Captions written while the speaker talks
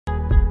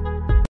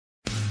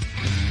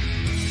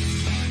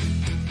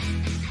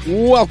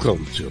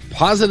Welcome to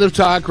Positive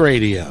Talk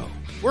Radio.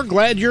 We're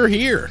glad you're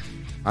here.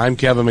 I'm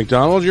Kevin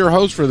McDonald, your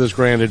host for this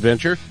grand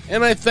adventure,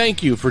 and I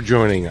thank you for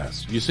joining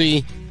us. You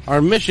see,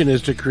 our mission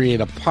is to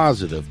create a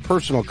positive,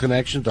 personal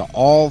connection to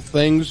all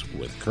things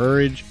with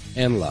courage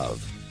and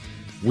love.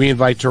 We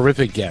invite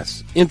terrific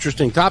guests,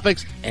 interesting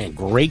topics, and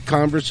great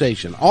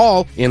conversation,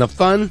 all in a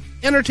fun,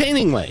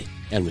 entertaining way.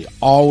 And we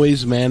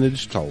always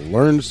manage to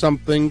learn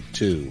something,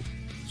 too.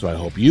 So I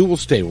hope you will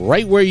stay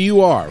right where you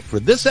are for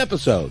this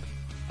episode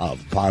of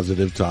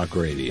Positive Talk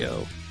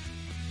Radio.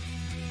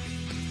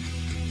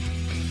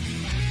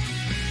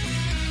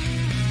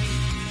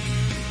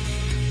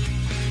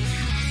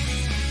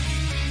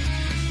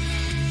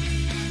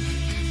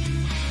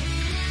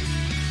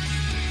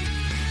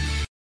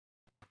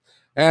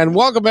 And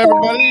welcome,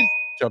 everybody,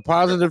 to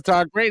Positive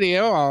Talk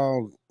Radio.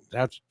 I'll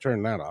have to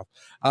turn that off.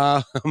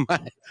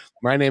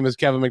 My name is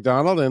Kevin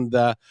McDonald, and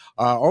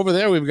over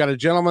there we've got a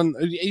gentleman.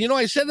 You know,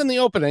 I said in the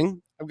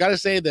opening, I've got to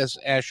say this,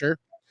 Asher.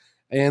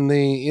 In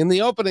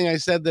the opening, I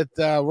said that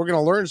we're going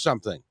to learn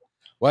something.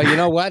 Well, you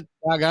know what?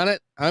 Doggone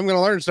it. I'm going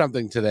to learn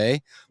something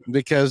today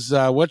because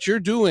what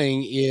you're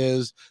doing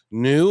is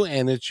new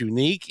and it's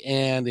unique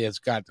and it's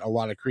got a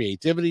lot of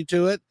creativity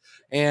to it.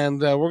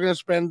 And we're going to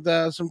spend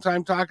some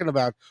time talking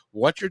about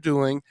what you're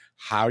doing,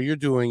 how you're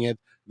doing it,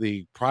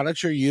 the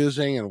products you're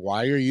using and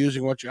why you're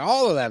using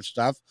all of that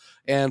stuff.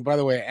 And by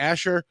the way,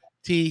 Asher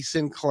T.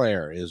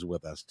 Sinclair is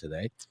with us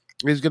today.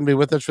 He's going to be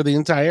with us for the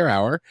entire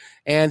hour.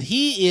 And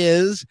he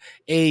is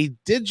a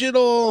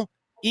digital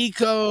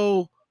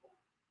eco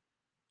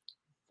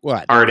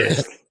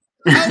artist.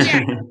 Oh,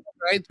 yeah.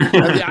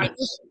 Right.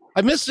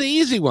 I missed the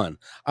easy one.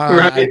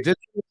 Right. A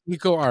digital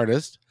eco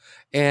artist.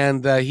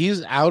 And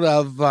he's out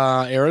of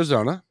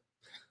Arizona.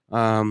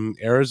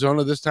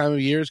 Arizona this time of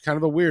year is kind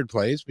of a weird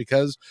place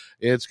because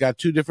it's got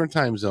two different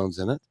time zones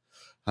in it.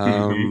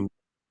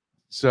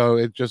 So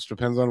it just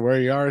depends on where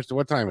you are as to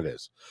what time it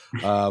is.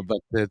 But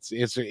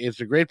it's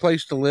a great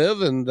place to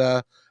live.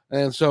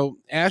 And so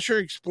Asher,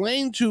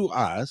 explain to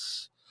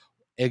us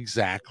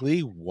exactly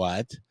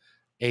what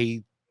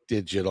a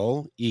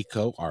digital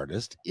eco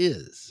artist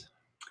is.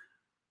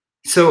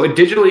 So a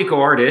digital eco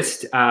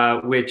artist,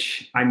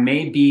 which I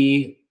may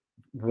be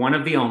one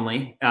of the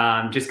only,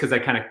 just because I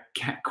kind of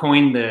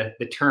coined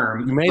the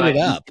term. You made it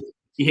up.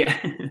 Yeah.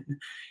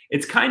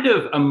 It's kind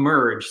of a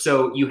merge.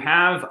 So you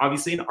have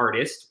obviously an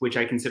artist, which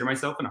I consider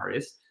myself an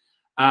artist.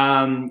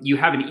 You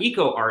have an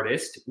eco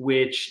artist,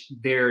 which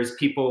there's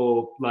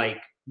people like,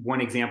 one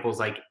example is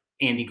like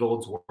Andy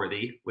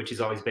Goldsworthy, which has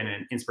always been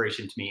an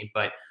inspiration to me,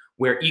 but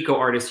where eco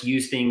artists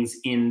use things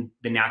in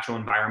the natural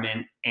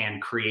environment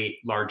and create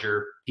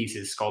larger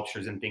pieces,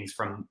 sculptures and things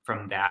from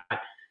that.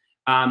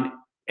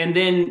 And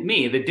then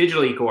me, the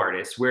digital eco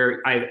artist,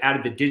 where I've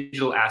added the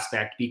digital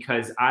aspect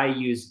because I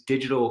use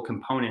digital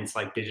components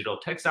like digital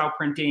textile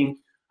printing.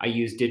 I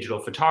use digital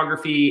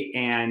photography.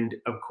 And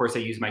of course, I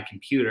use my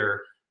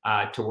computer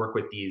to work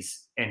with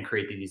these and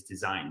create these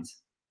designs.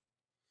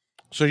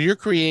 So you're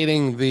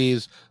creating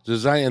these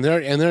design,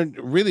 and they're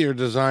really are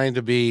designed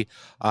to be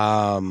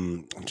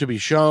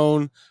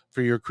shown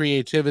for your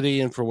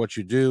creativity and for what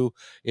you do.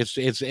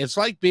 It's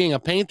like being a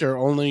painter,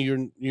 only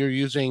you're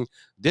using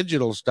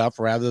digital stuff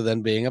rather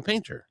than being a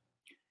painter.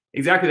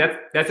 Exactly.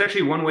 That's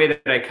actually one way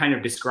that I kind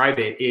of describe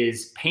it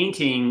is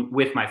painting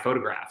with my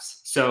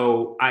photographs.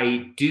 So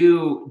I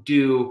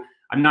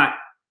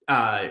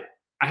I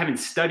haven't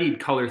studied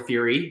color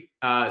theory,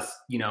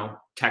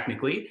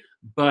 technically,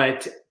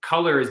 but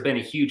color has been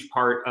a huge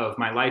part of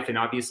my life. And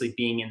obviously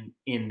being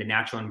in the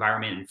natural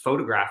environment and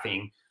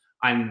photographing,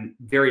 I'm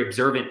very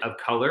observant of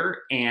color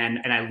and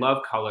I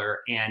love color,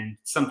 and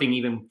something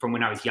even from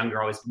when I was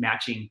younger, always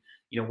matching,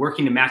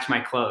 working to match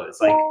my clothes,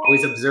 like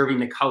always observing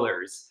the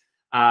colors.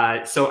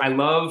 So I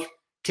love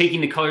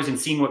taking the colors and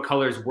seeing what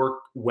colors work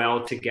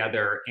well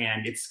together.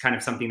 And it's kind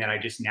of something that I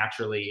just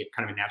naturally,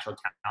 kind of a natural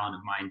talent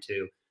of mine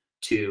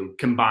to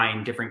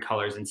combine different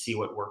colors and see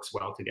what works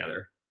well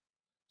together.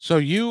 So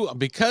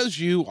because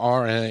you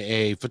are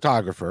a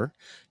photographer,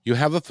 you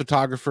have a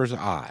photographer's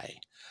eye.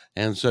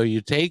 And so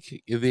you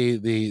take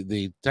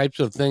the types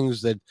of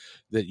things that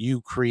you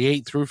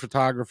create through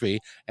photography,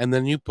 and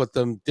then you put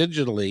them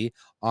digitally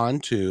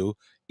onto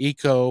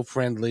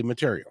eco-friendly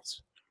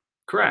materials.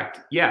 Correct.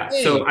 Yeah.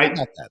 Hey, so I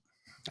got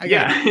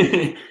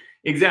that.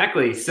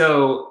 Exactly.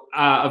 So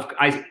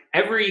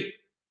every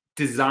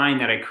design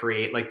that I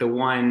create, like the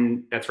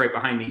one that's right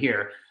behind me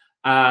here,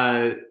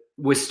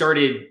 was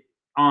started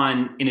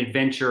on an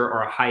adventure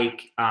or a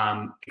hike,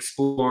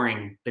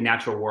 exploring the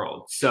natural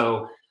world.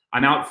 So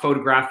I'm out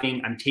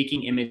photographing, I'm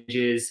taking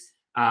images,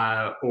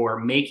 or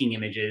making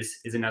images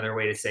is another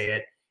way to say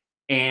it.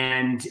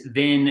 And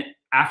then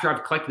after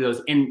I've collected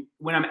those, and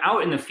when I'm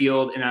out in the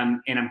field and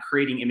I'm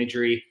creating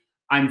imagery,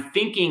 I'm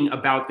thinking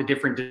about the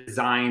different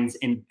designs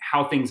and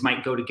how things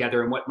might go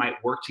together and what might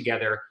work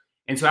together.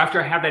 And so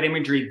after I have that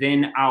imagery,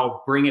 then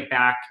I'll bring it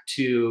back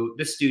to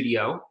the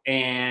studio,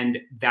 and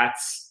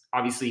that's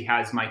obviously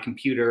has my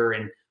computer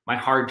and my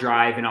hard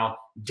drive, and I'll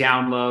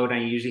download. I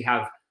usually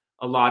have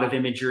a lot of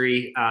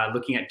imagery,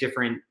 looking at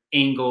different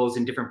angles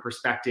and different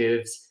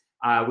perspectives,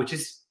 which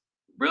is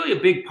really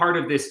a big part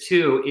of this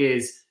too.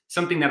 Is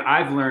something that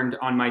I've learned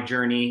on my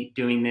journey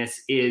doing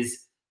this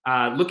is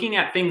looking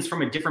at things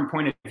from a different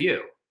point of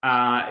view.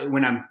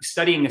 When I'm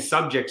studying a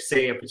subject,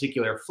 say a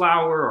particular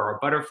flower or a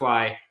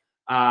butterfly,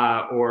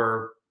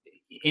 or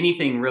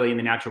anything really in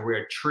the natural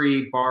world,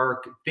 tree,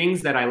 bark,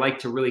 things that I like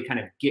to really kind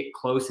of get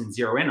close and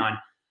zero in on,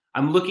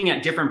 I'm looking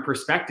at different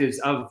perspectives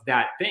of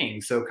that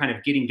thing. So kind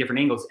of getting different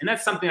angles. And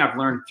that's something I've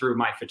learned through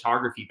my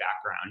photography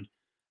background.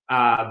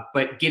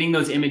 But getting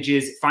those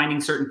images, finding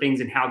certain things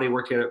and how they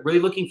work together, really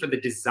looking for the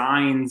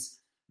designs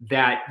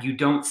that you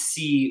don't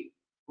see,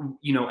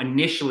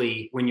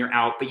 initially when you're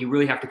out, but you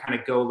really have to kind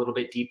of go a little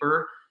bit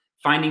deeper,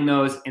 finding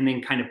those and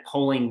then kind of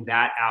pulling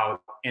that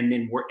out and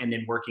then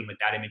working with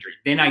that imagery.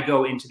 Then I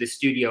go into the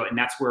studio, and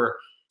that's where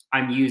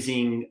I'm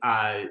using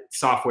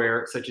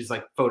software such as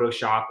like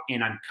Photoshop,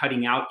 and I'm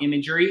cutting out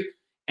imagery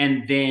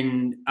and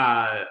then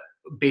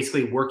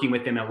basically working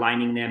with them,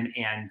 aligning them,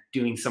 and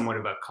doing somewhat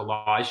of a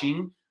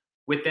collaging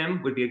with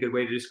them would be a good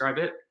way to describe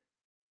it.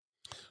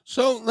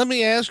 So let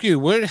me ask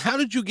you, how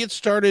did you get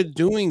started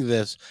doing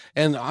this?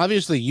 And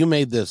obviously you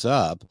made this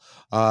up,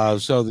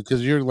 so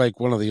because you're like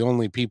one of the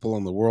only people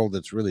in the world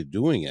that's really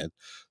doing it.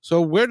 So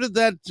where did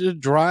that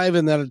drive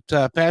and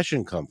that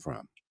passion come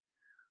from?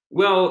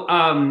 Well,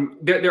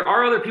 there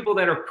are other people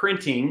that are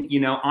printing,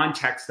 on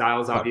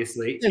textiles,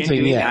 obviously, and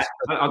doing yes.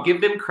 that. I'll give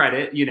them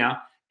credit,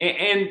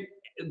 and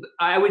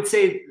I would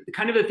say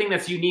kind of the thing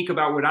that's unique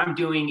about what I'm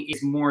doing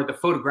is more the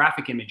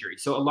photographic imagery.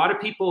 So a lot of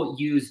people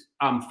use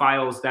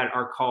files that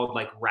are called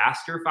like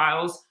raster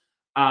files,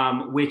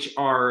 which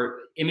are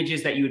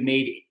images that you would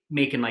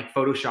make in like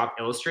Photoshop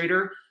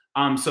Illustrator.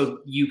 So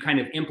you kind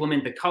of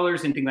implement the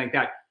colors and things like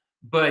that.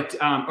 But,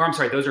 or I'm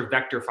sorry, those are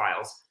vector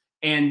files.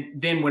 And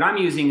then what I'm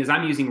using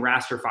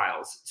raster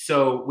files,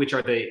 so which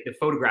are the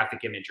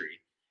photographic imagery.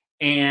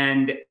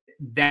 And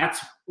that's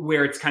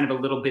where it's kind of a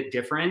little bit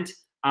different.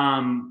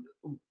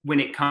 When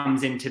it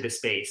comes into the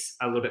space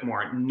a little bit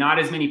more. Not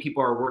as many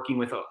people are working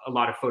with a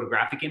lot of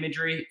photographic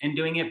imagery and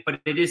doing it, but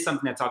it is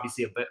something that's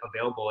obviously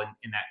available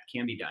and that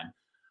can be done.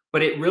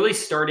 But it really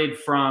started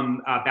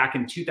from back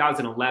in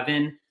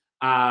 2011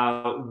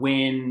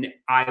 when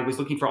I was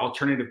looking for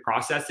alternative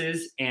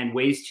processes and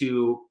ways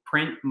to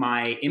print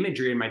my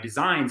imagery and my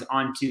designs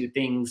onto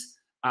things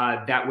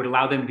that would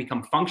allow them to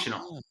become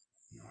functional.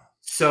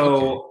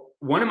 So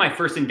one of my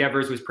first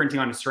endeavors was printing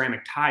onto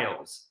ceramic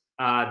tiles.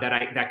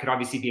 That could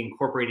obviously be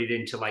incorporated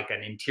into like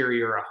an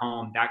interior, a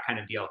home, that kind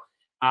of deal.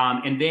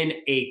 And then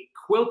a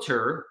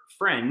quilter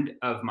friend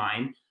of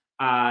mine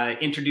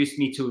introduced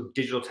me to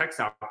digital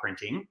textile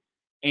printing.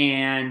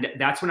 And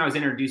that's when I was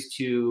introduced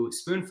to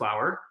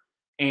Spoonflower.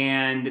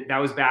 And that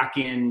was back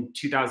in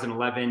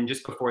 2011,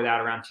 just before that,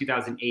 around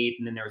 2008.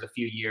 And then there was a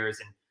few years.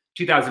 And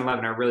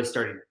 2011, I really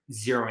started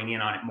zeroing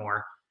in on it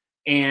more.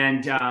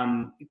 And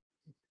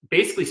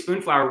basically,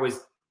 Spoonflower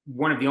was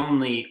one of the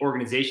only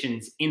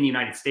organizations in the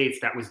United States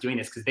that was doing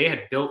this, because they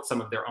had built some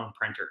of their own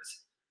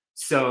printers.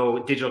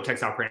 So digital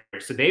textile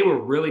printers. So they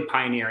were really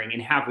pioneering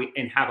and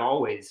have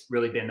always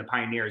really been the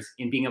pioneers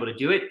in being able to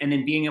do it, and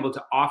then being able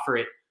to offer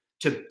it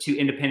to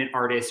independent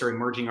artists or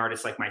emerging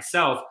artists like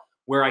myself,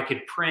 where I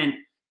could print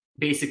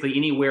basically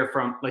anywhere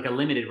from like a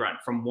limited run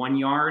from 1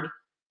 yard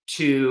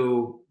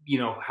to,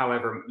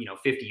 however,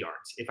 50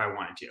 yards if I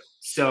wanted to.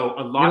 So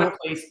a lot of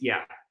places,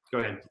 yeah. Go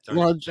ahead. Sorry.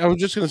 Well, I was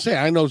just going to say,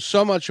 I know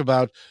so much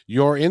about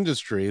your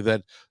industry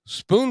that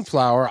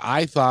Spoonflower,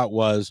 I thought,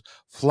 was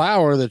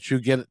flour that you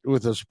get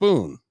with a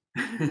spoon.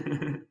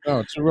 No,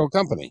 it's a real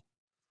company.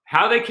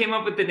 How they came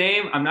up with the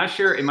name, I'm not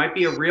sure. It might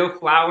be a real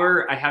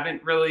flower. I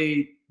haven't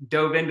really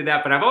dove into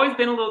that, but I've always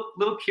been a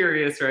little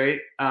curious, right?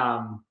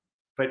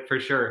 But for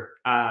sure.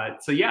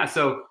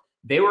 So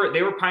they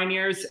were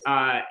pioneers,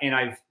 and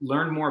I've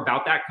learned more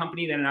about that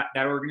company than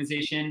that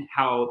organization,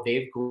 how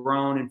they've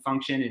grown and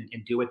function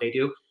and do what they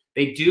do.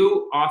 They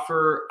do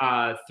offer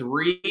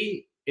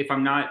three, if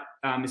I'm not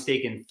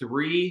mistaken,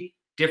 3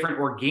 different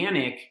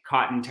organic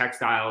cotton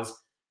textiles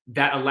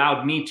that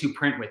allowed me to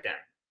print with them,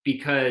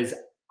 because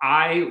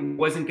I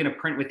wasn't going to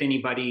print with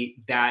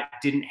anybody that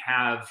didn't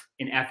have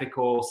an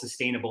ethical,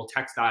 sustainable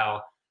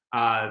textile,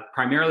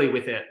 primarily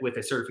with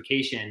a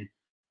certification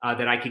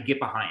that I could get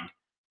behind.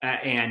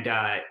 And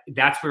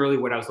that's really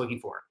what I was looking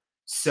for.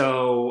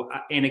 So,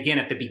 and again,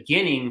 at the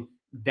beginning,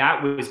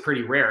 that was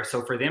pretty rare.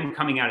 So for them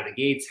coming out of the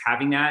gates,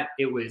 having that,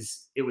 it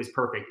was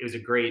perfect. It was a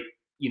great,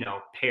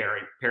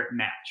 pair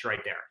match right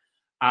there.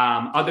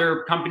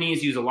 Other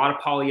companies use a lot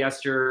of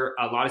polyester,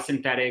 a lot of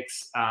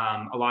synthetics,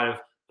 a lot of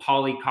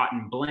poly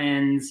cotton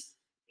blends,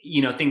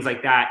 things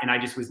like that. And I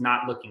just was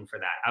not looking for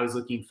that. I was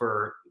looking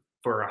for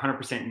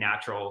 100%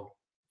 natural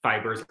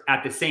fibers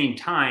at the same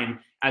time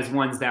as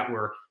ones that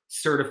were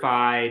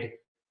certified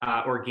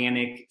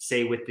organic,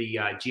 say with the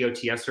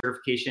GOTS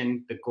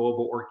certification, the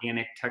Global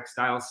Organic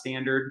Textile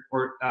Standard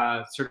or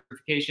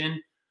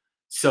certification.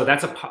 So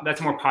that's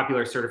a more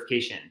popular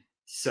certification.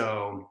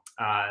 So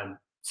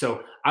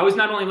I was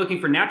not only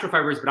looking for natural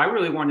fibers, but I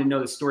really wanted to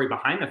know the story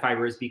behind the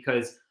fibers,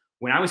 because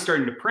when I was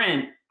starting to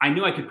print, I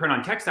knew I could print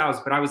on textiles,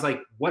 but I was like,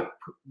 what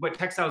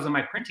textiles am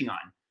I printing on?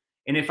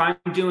 And if I'm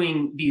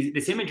doing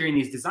this imagery and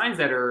these designs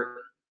that are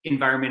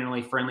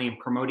environmentally friendly and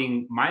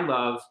promoting my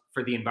love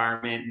for the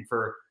environment and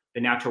for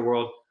the natural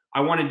world,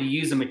 I wanted to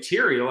use a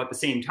material at the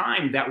same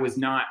time that was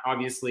not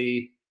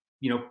obviously,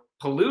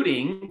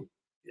 polluting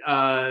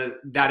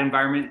that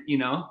environment,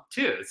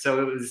 too.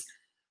 So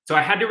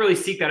I had to really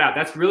seek that out.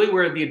 That's really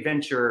where the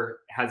adventure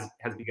has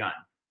begun.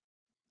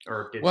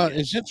 Well,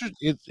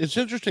 it's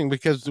interesting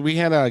because we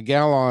had a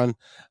gal on,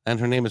 and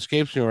her name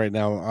escapes me right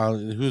now,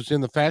 who's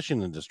in the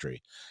fashion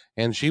industry,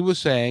 and she was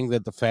saying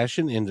that the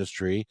fashion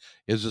industry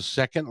is the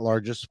second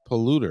largest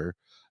polluter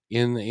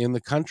in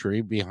the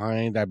country,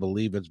 behind, I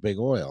believe, it's big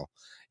oil,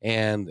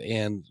 and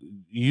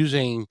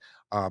using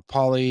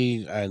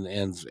poly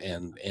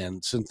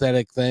and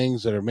synthetic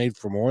things that are made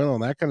from oil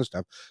and that kind of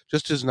stuff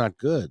just is not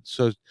good.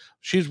 So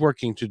she's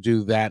working to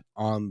do that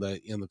in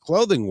the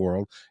clothing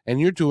world,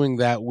 and you're doing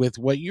that with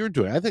what you're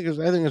doing. I think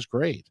it's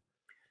great.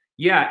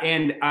 Yeah,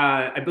 and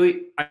I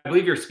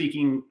believe you're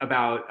speaking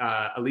about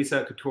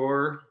Elisa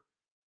Couture.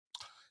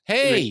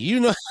 Hey,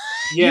 yeah.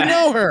 You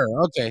know her.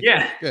 Okay,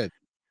 yeah, good.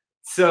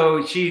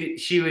 So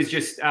she was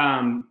just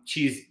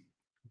she's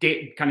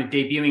kind of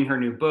debuting her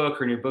new book.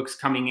 Her new book's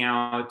coming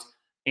out,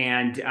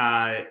 and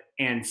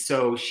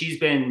so she's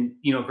been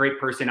a great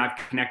person. I've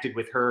connected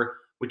with her,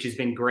 which has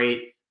been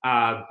great.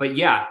 But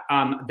yeah,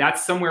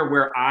 that's somewhere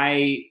where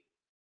I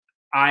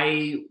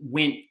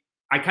went.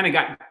 I kind of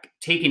got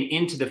taken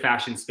into the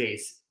fashion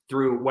space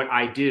through what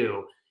I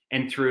do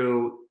and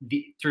through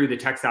the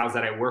textiles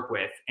that I work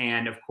with.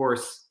 And of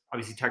course,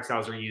 obviously,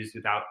 textiles are used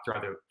throughout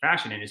the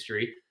fashion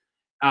industry.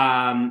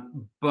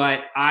 But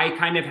I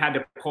kind of had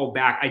to pull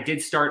back. I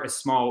did start a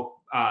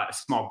small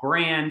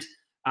brand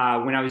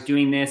when I was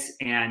doing this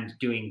and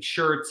doing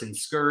shirts and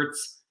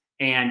skirts,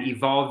 and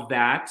evolved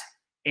that.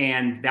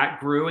 And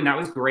that grew, and that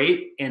was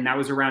great. And that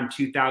was around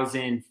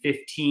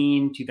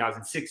 2015,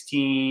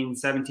 2016,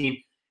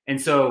 17.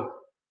 And so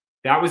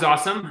that was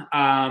awesome.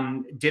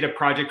 Did a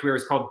project where it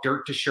was called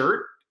Dirt to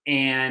Shirt.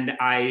 And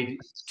I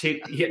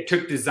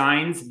took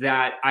designs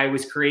that I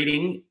was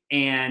creating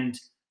and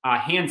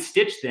hand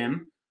stitched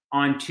them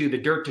onto the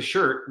Dirt to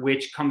Shirt,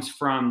 which comes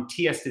from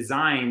TS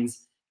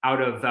Designs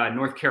out of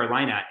North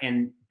Carolina.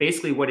 And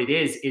basically what it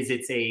is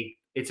it's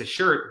a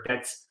shirt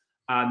that's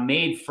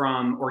made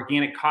from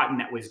organic cotton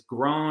that was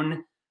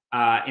grown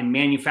and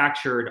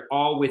manufactured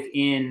all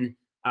within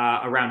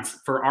around,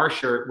 for our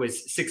shirt,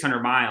 was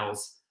 600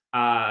 miles.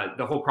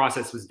 The whole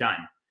process was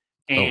done.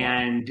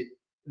 And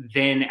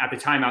then at the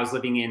time I was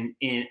living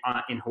in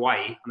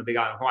Hawaii, on the Big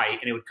Island of Hawaii,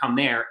 and it would come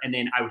there, and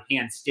then I would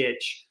hand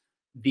stitch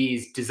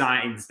these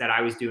designs that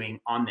I was doing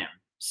on them.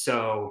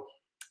 So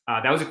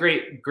that was a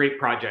great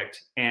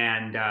project.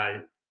 And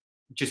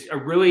just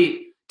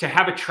to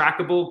have a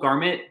trackable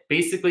garment,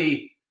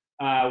 basically,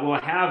 I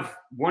have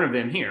one of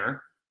them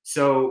here.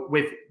 So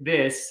with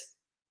this,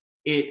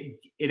 it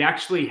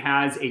actually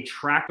has a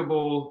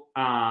trackable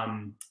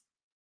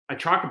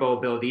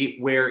ability,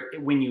 where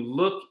when you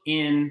look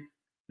in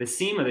the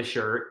seam of the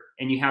shirt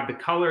and you have the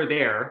color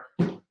there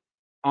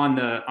on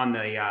the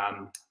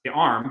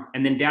arm,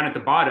 and then down at the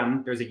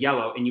bottom there's a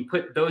yellow, and you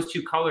put those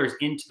two colors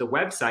into the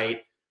website,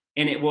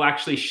 and it will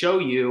actually show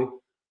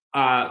you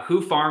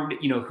who farmed,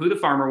 who the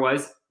farmer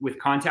was, with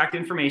contact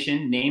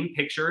information, name,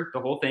 picture, the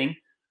whole thing,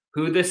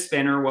 who the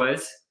spinner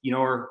was,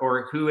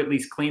 or who at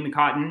least cleaned the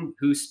cotton,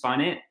 who spun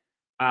it,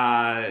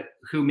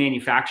 who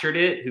manufactured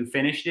it, who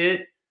finished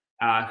it,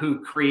 who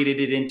created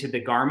it into the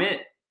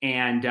garment,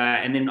 and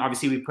then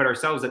obviously we put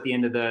ourselves at the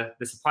end of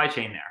the supply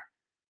chain there.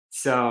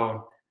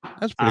 So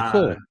that's pretty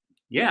cool.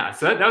 Yeah,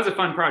 so that was a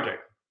fun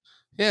project.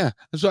 Yeah.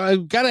 So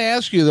I've got to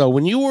ask you though,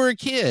 when you were a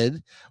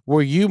kid,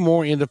 were you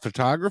more into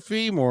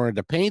photography, more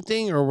into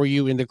painting, or were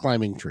you into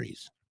climbing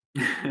trees?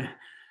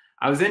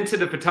 I was into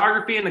the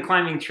photography and the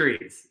climbing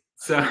trees.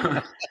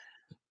 So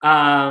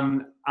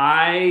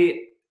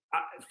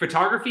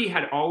photography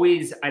I'd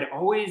always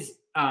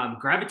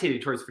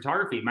gravitated towards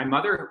photography. My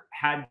mother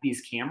had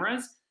these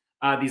cameras,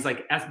 these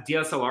like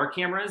DSLR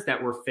cameras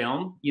that were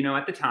film,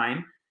 at the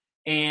time,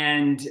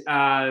 and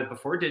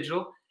before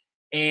digital.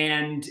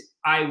 And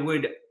I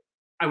would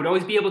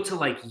always be able to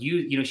like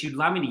use, she'd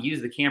allow me to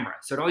use the camera.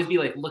 So I'd always be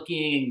like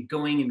looking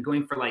and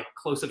going for like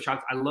close-up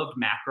shots. I loved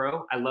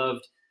macro. I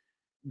loved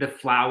the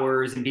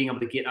flowers and being able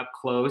to get up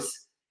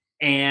close.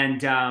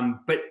 And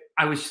but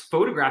I was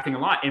photographing a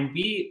lot. And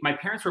my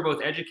parents were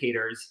both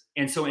educators.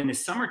 And so in the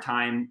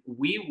summertime,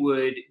 we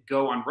would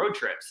go on road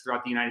trips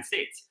throughout the United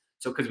States.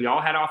 So because we all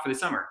had off for the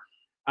summer.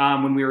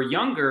 When we were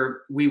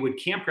younger, we would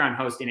campground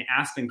host in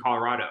Aspen,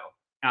 Colorado,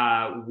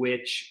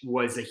 which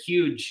was a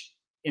huge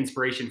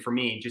inspiration for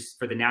me, just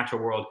for the natural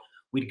world.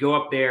 We'd go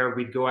up there,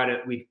 we'd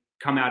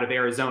come out of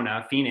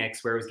Arizona,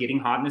 Phoenix, where it was getting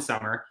hot in the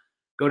summer,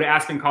 go to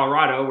Aspen,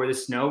 Colorado, where the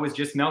snow was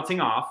just melting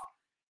off.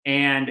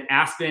 And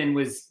Aspen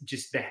was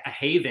just a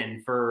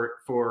haven for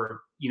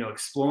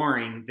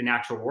exploring the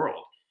natural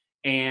world.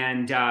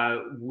 And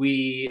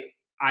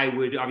I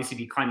would obviously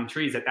be climbing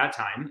trees at that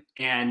time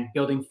and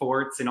building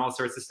forts and all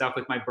sorts of stuff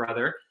with my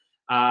brother.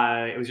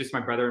 It was just my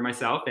brother and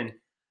myself, and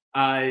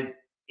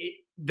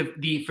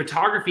the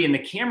photography and the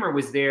camera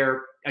was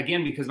there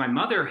again because my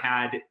mother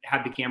had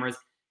the cameras.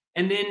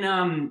 And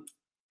then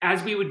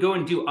as we would go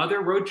and do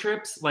other road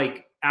trips,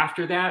 like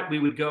after that, we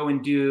would go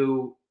and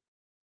do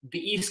the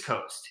East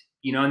Coast,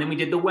 and then we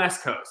did the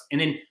West Coast.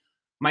 And then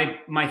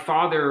my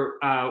father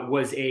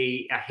was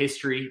a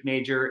history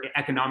major,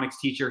 economics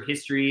teacher,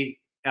 history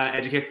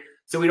educator.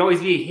 So we'd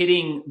always be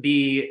hitting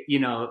the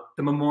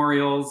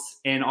memorials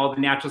and all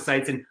the natural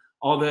sites and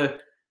all the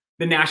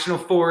national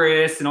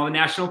forests and all the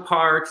national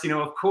parks,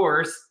 of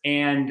course.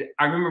 And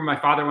I remember my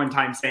father one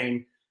time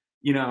saying,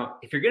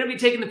 if you're going to be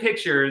taking the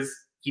pictures,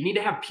 you need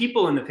to have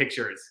people in the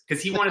pictures,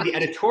 because he wanted the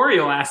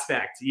editorial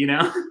aspect,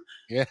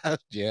 Yeah.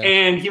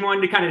 And he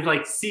wanted to kind of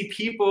like see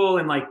people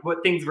and like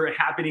what things were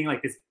happening,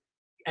 like this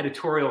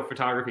editorial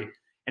photography.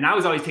 And I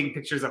was always taking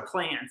pictures of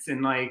plants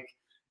and like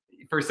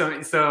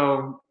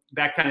so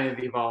that kind of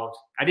evolved.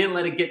 I didn't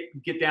let it get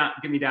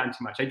me down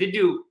too much. I did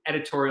do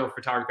editorial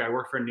photography. I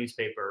worked for a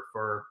newspaper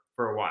for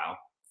a while.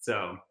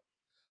 So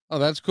Oh,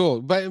 that's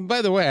cool.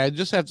 By the way, I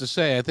just have to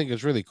say, I think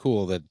it's really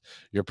cool that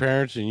your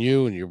parents and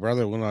you and your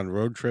brother went on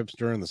road trips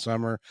during the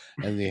summer,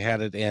 and they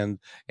had it. And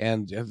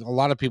a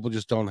lot of people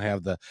just don't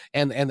have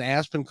and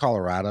Aspen,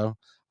 Colorado.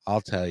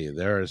 I'll tell you,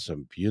 there is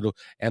some beautiful,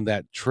 and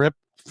that trip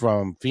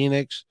from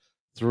Phoenix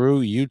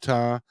through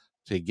Utah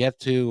to get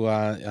to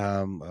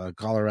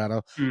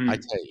Colorado, I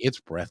tell you, it's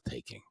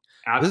breathtaking.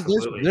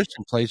 Absolutely. There's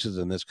some places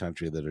in this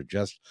country that are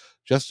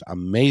just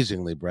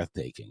amazingly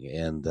breathtaking,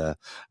 and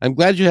I'm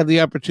glad you had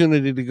the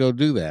opportunity to go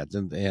do that,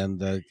 and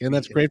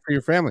that's great for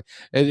your family.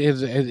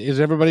 Is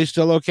everybody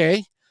still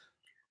okay?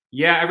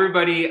 Yeah,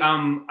 everybody.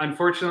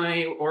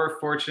 Unfortunately or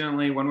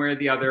fortunately, one way or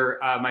the other,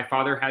 my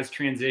father has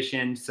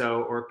transitioned,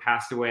 or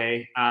passed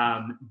away.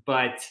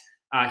 But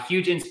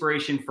huge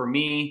inspiration for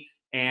me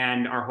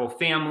and our whole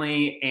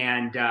family.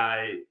 And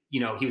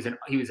he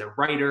was a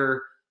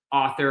writer,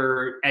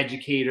 author,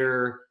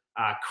 educator,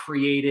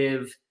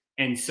 creative,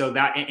 and so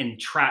that and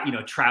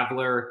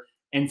traveler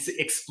and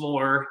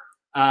explorer.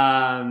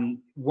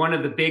 One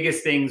of the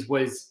biggest things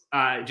was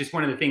just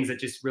one of the things that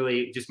just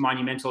really just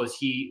monumental is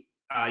he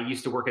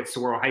used to work at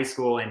Saguaro High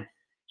School, and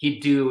he'd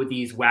do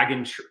these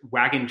wagon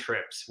train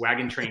trips.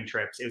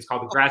 It was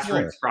called the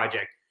Grassroots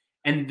Project.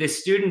 And the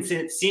students,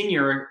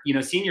 senior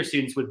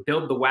students would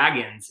build the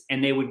wagons,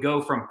 and they would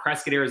go from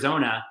Prescott,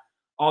 Arizona,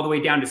 all the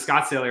way down to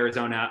Scottsdale,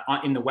 Arizona,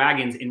 in the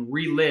wagons, and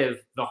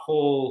relive the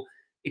whole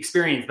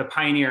experience, the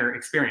pioneer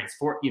experience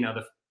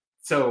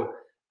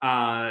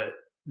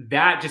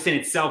that just in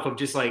itself of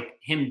just like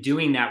him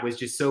doing that was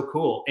just so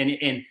cool.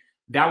 And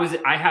that was,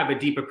 I have a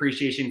deep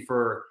appreciation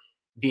for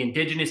the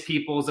indigenous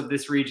peoples of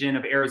this region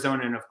of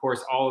Arizona, and of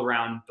course all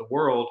around the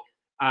world.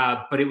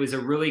 But it was a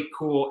really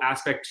cool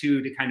aspect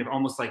too, to kind of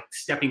almost like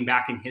stepping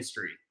back in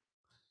history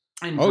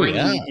and bringing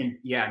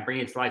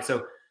it to life.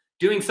 So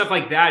doing stuff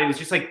like that, it was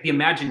just like the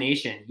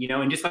imagination,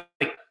 and just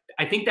like,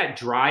 I think that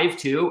drive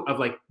too of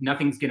like,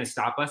 nothing's going to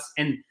stop us.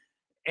 And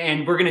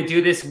we're going to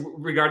do this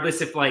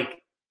regardless if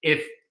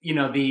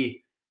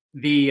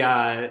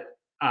the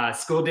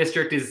school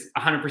district is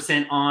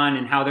 100% on,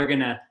 and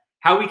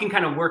how we can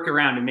kind of work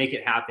around and make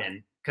it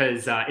happen.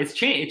 Because it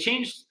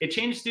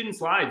changed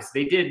students' lives.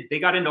 They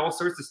got into all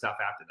sorts of stuff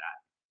after that.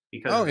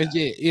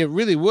 It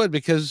really would,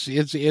 because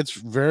it's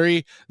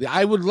very.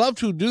 I would love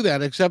to do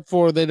that, except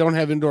for they don't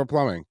have indoor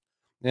plumbing,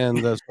 and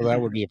so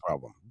that would be a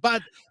problem.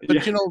 But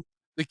yeah.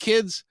 The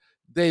kids,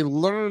 they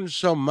learned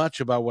so much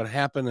about what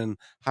happened and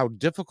how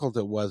difficult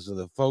it was to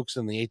the folks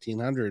in the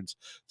 1800s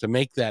to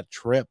make that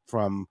trip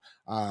from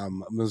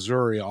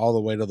Missouri all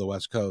the way to the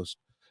West Coast.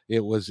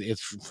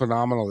 It's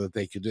phenomenal that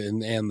they could do,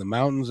 and the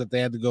mountains that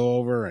they had to go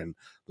over, and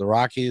the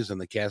Rockies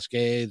and the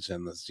Cascades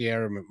and the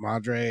Sierra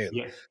Madre. And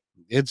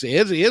yes.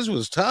 It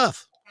was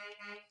tough.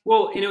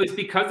 Well, and it was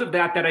because of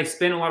that I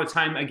spent a lot of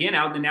time again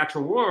out in the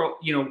natural world,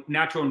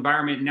 natural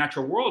environment,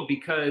 natural world,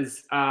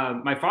 because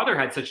my father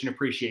had such an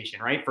appreciation,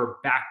 right, for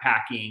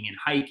backpacking and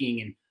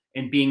hiking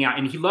and being out,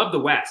 and he loved the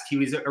West. He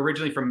was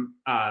originally from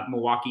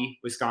Milwaukee,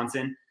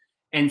 Wisconsin.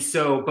 And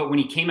so, but when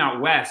he came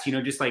out West,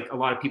 just like a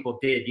lot of people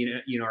did,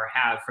 or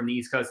have from the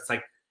East Coast, it's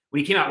like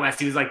when he came out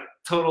West, he was like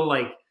total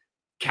like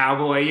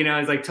cowboy,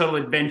 it's like total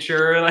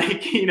adventure,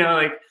 like,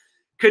 like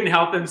couldn't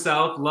help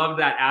himself, loved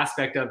that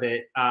aspect of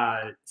it.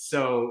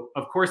 So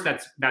of course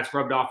that's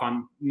rubbed off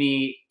on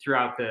me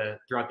throughout the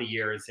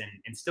years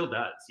and still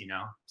does,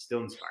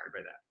 still inspired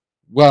by that.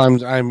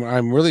 Well,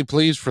 I'm really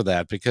pleased for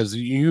that, because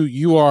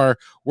you are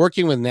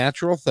working with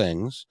natural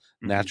things,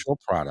 natural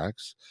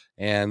products,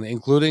 and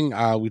including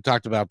we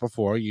talked about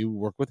before, you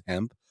work with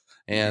hemp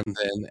and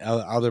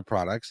other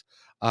products,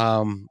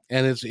 and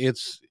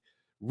it's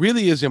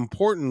really is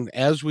important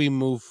as we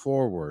move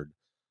forward.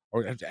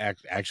 Or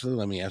actually,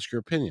 let me ask your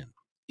opinion: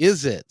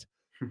 is it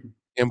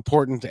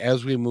important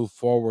as we move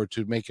forward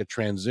to make a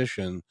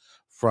transition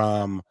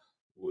from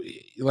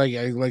like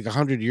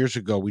 100 years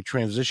ago we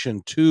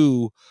transitioned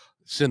to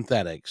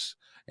synthetics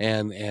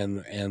and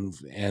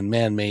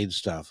man-made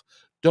stuff?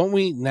 Don't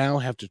we now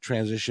have to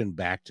transition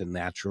back to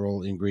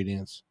natural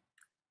ingredients?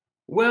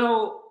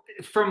 Well,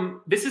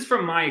 this is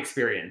from my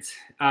experience,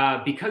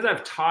 because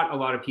I've taught a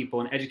lot of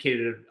people and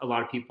educated a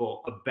lot of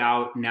people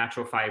about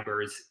natural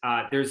fibers.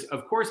 There's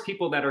of course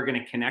people that are going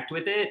to connect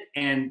with it,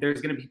 and there's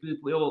going to be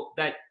people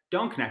that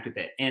don't connect with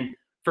it. And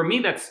for me,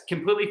 that's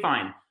completely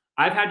fine.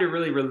 I've had to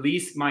really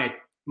release my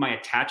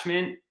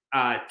attachment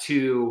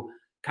to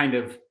kind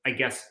of, I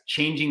guess,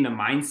 changing the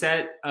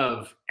mindset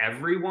of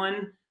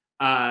everyone,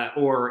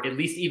 or at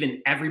least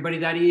even everybody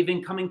that I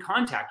even come in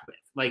contact with.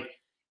 Like,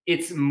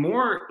 it's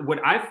more,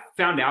 what I've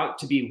found out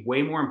to be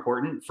way more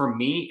important for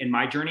me in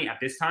my journey at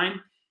this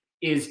time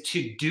is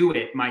to do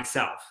it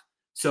myself.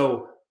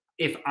 So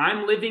if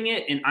I'm living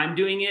it and I'm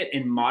doing it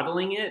and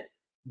modeling it,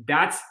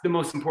 that's the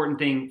most important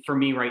thing for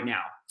me right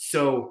now.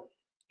 So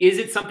is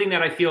it something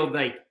that I feel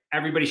like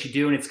everybody should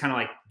do and it's kind of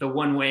like the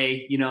one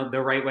way,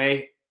 the right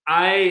way?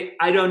 I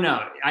don't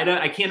know.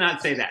 I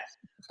cannot say that.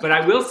 But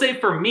I will say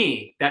for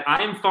me that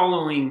I am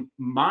following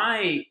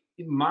my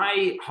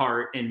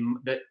heart and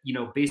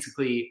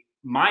basically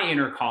my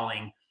inner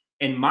calling,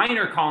 and my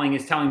inner calling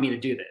is telling me to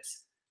do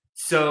this.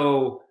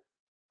 So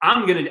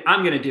I'm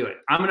gonna do it.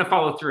 I'm gonna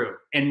follow through.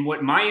 And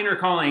what my inner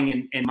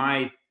calling and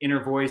my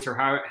inner voice, or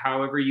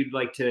however you'd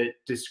like to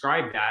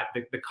describe that,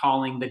 the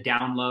calling, the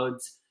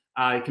downloads,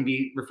 it can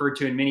be referred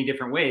to in many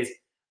different ways,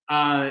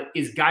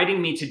 is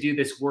guiding me to do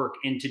this work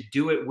and to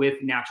do it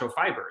with natural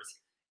fibers.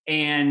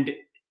 And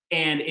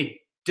it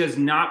does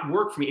not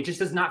work for me. It just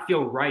does not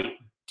feel right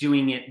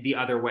doing it the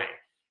other way.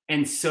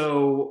 And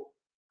so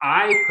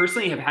I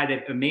personally have had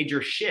a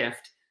major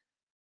shift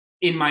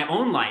in my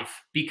own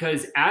life,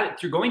 because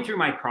through going through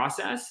my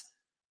process,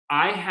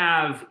 I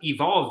have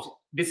evolved.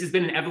 This has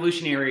been an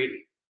evolution,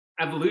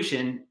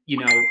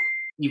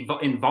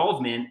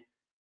 involvement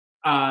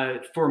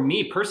for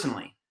me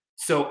personally.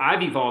 So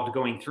I've evolved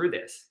going through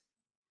this,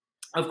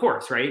 of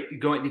course, right?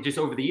 Going just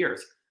over the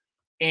years.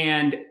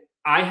 And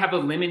I have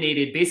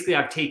eliminated, basically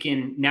I've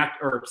taken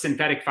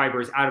synthetic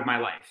fibers out of my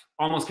life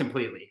almost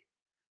completely.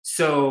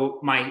 So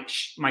my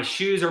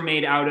shoes are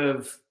made out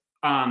of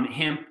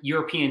hemp,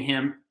 European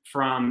hemp,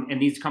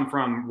 and these come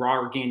from Raw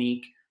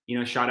Organic,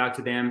 shout out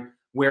to them,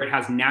 where it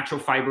has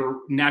natural rubber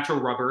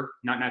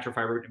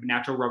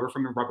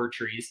from the rubber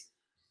trees.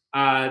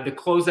 The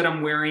clothes that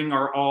I'm wearing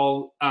are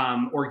all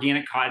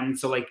organic cotton.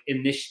 So like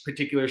in this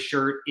particular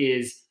shirt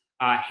is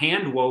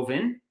hand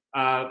woven.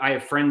 I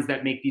have friends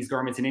that make these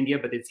garments in India,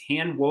 but it's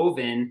hand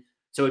woven.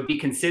 So it'd be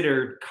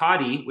considered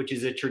khadi, which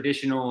is a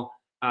traditional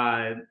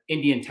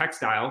Indian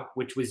textile,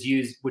 which was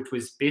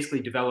basically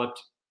developed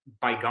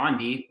by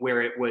Gandhi,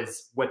 where it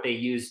was what they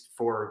used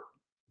for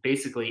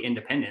basically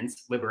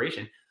independence,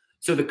 liberation.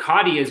 So the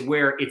khadi is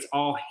where it's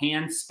all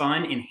hand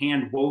spun and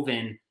hand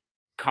woven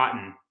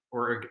cotton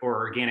or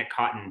organic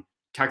cotton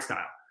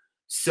textile.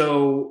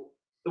 So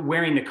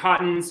wearing the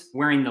cottons,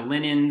 wearing the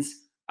linens,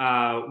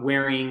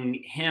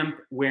 wearing hemp,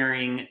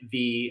 wearing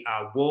the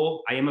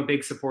wool. I am a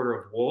big supporter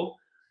of wool.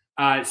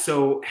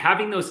 So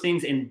having those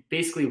things and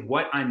basically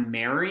what I'm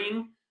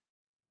marrying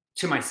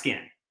to my skin.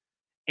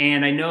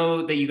 And I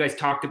know that you guys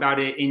talked about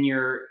it in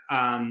your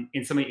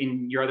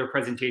in your other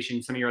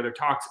presentations, some of your other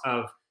talks,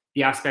 of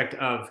the aspect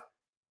of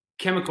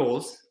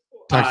chemicals,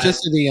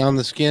 toxicity on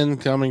the skin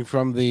coming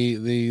from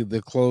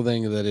the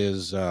clothing that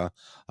is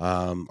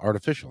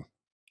artificial.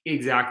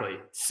 Exactly.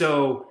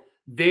 So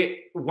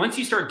once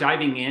you start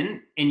diving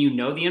in and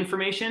the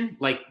information,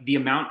 like the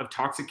amount of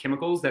toxic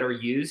chemicals that are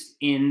used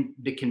in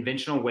the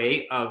conventional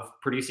way of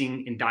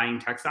producing and dyeing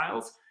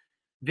textiles,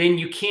 then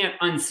you can't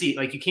unsee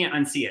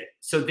it.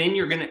 So then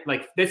you're gonna,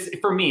 like, this,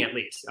 for me at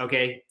least,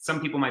 okay, some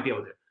people might be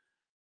able to.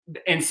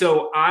 And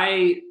so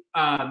I'm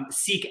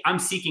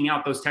seeking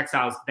out those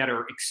textiles that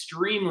are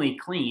extremely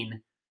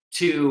clean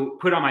to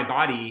put on my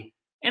body,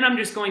 and I'm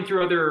just going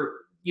through other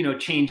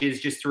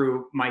changes just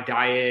through my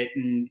diet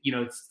and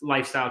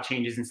lifestyle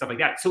changes and stuff like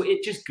that. So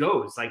it just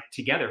goes like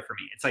together for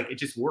me. It's like it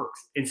just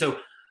works. And so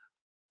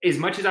as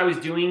much as I was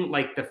doing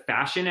like the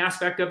fashion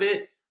aspect of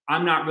it,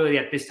 I'm not really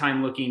at this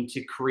time looking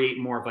to create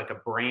more of like a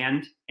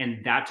brand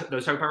and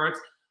those type of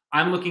products.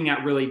 I'm looking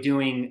at really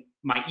doing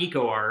my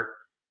eco art,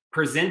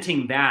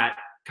 presenting that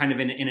kind of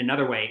in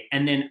another way.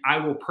 And then I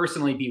will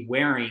personally be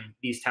wearing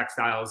these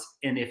textiles.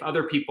 And if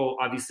other people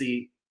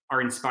obviously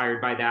are inspired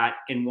by that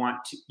and want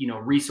to,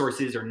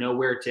 resources or know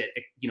where to,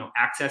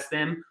 access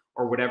them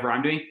or whatever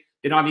I'm doing,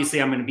 then obviously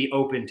I'm going to be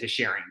open to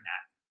sharing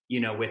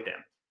that, with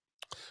them.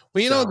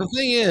 Well, the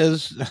thing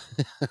is,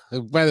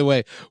 by the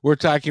way, we're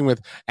talking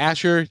with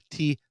Asher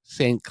T.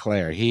 St.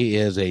 Clair. He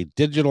is a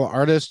digital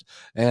artist,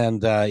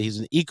 and he's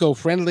an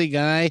eco-friendly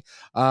guy.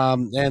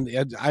 And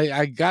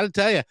I got to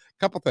tell you a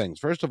couple things.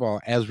 First of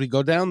all, as we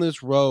go down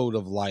this road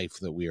of life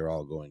that we are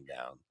all going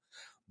down,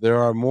 there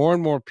are more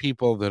and more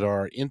people that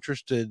are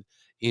interested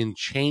in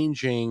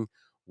changing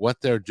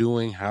what they're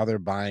doing, how they're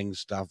buying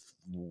stuff,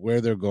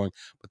 where they're going,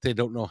 but they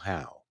don't know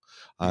how.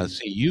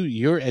 So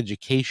your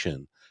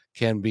education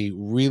can be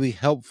really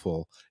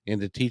helpful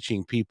into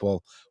teaching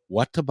people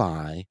what to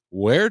buy,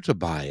 where to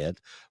buy it,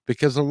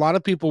 because a lot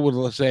of people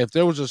would say, if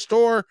there was a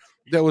store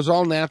that was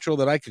all natural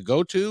that I could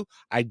go to,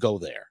 I'd go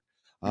there.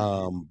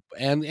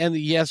 And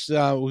yes,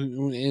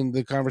 in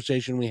the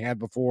conversation we had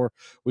before,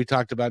 we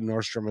talked about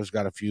Nordstrom has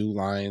got a few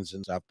lines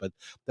and stuff, but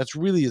that's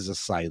really is a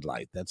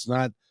sidelight. That's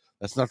not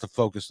the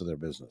focus of their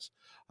business.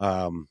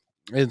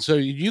 And so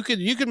you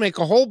could make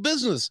a whole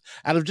business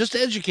out of just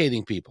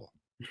educating people.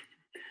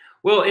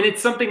 Well, and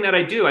it's something that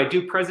I do. I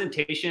do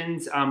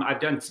presentations. I've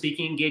done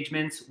speaking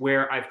engagements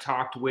where I've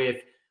talked with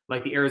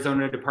like the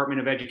Arizona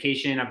Department of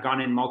Education. I've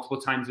gone in multiple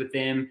times with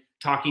them,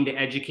 talking to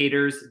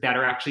educators that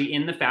are actually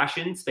in the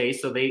fashion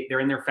space. So they're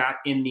in their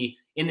in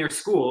their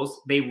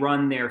schools. They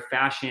run their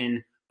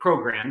fashion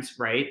programs,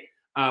 right,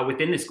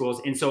 within the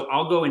schools. And so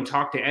I'll go and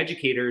talk to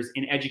educators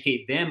and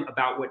educate them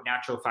about what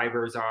natural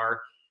fibers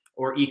are,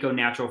 or eco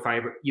natural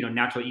fiber,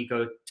 natural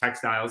eco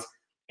textiles,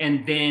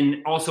 and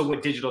then also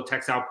what digital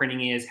textile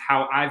printing is,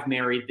 how I've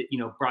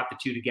brought the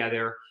two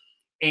together,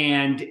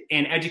 and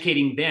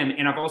educating them.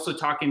 And I've also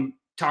talked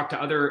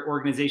to other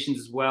organizations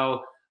as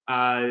well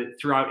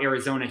throughout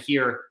Arizona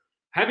here.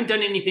 I haven't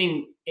done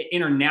anything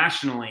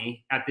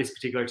internationally at this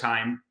particular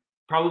time.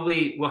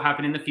 Probably will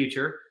happen in the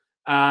future,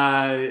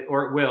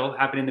 or it will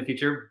happen in the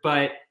future,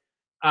 but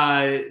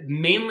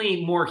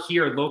mainly more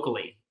here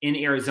locally in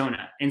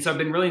Arizona. And so I've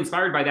been really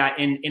inspired by that.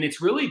 And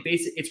it's really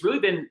basic. It's really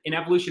been an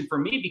evolution for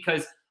me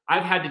because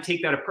I've had to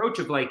take that approach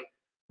of like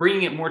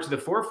bringing it more to the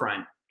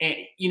forefront, and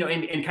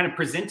and kind of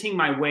presenting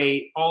my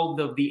way all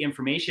of the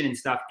information and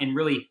stuff, and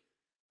really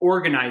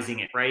organizing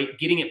it, right,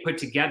 getting it put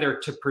together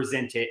to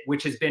present it,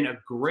 which has been a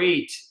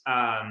great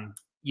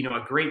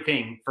a great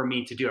thing for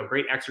me to do, a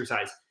great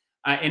exercise.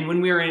 And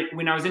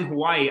when I was in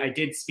Hawaii, I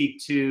did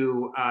speak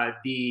to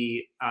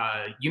the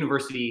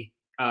University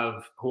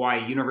of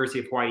Hawaii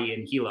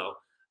in Hilo.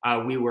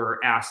 We were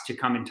asked to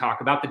come and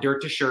talk about the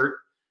dirt to shirt,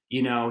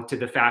 to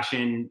the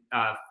fashion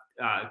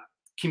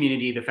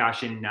community, the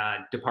fashion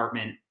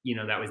department,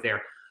 that was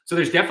there. So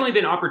there's definitely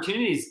been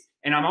opportunities,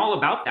 and I'm all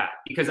about that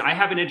because I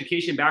have an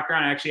education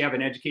background. I actually have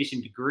an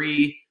education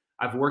degree.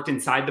 I've worked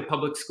inside the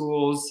public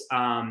schools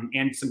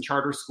and some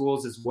charter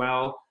schools as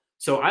well.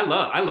 So I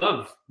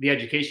love the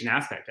education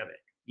aspect of it,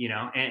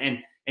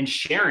 and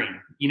sharing,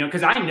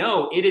 because I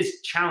know it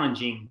is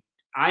challenging.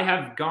 I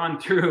have gone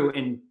through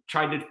and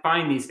tried to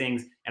find these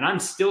things, and I'm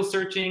still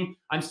searching.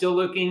 I'm still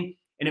looking.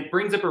 And it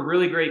brings up a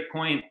really great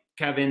point,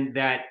 Kevin,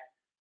 that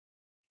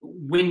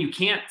when you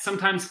can't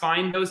sometimes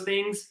find those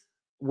things,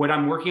 what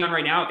I'm working on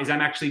right now is I'm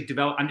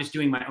just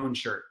doing my own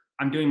shirt.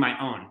 I'm doing my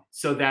own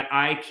so that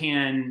I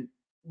can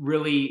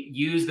really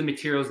use the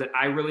materials that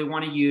I really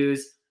want to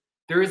use.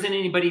 There isn't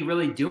anybody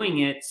really doing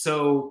it.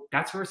 So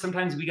that's where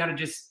sometimes we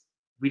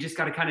just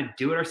got to kind of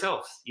do it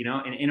ourselves,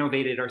 and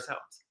innovate it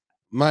ourselves.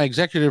 My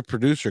executive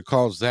producer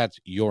calls that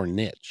your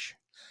niche.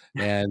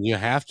 And you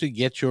have to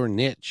get your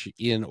niche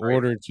in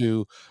order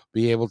to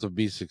be able to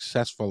be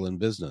successful in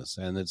business.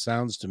 And it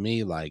sounds to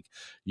me like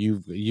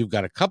you've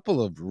got a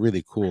couple of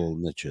really cool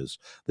niches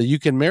that you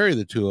can marry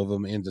the two of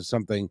them into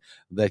something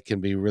that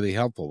can be really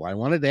helpful. I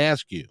wanted to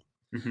ask you,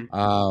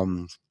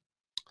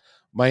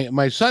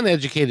 my son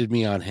educated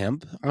me on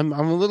hemp. I'm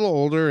a little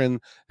older, and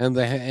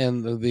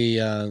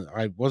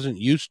I wasn't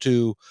used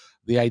to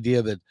the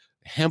idea that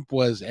hemp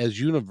was as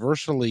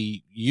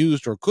universally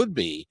used, or could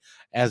be,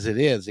 as it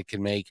is. It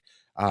can make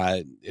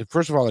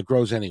first of all, it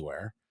grows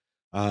anywhere.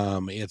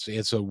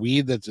 It's a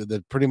weed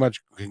that pretty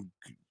much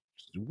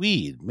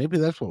weed, maybe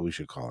that's what we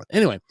should call it.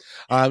 Anyway,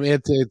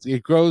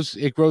 it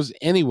grows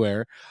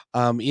anywhere.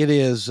 It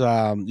is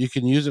you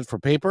can use it for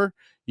paper,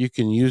 you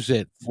can use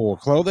it for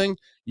clothing,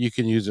 you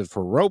can use it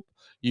for rope.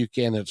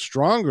 It's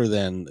stronger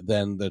than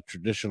the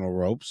traditional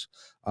ropes,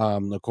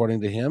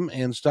 according to him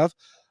and stuff.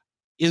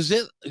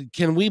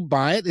 Can we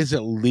buy it? Is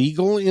it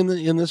legal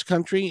in this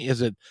country?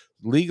 Is it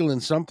legal in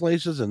some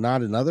places and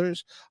not in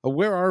others?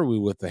 Where are we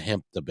with the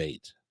hemp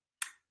debate?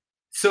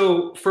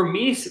 So for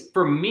me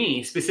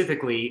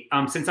specifically,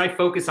 since I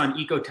focus on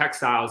eco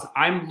textiles,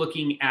 I'm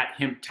looking at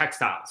hemp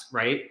textiles,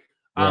 right?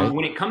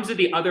 When it comes to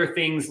the other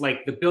things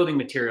like the building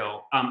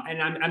material,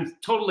 and I'm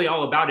totally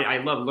all about it. I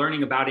love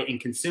learning about it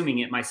and consuming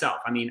it myself.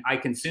 I mean, I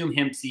consume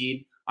hemp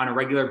seed on a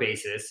regular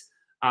basis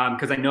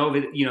because I know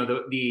that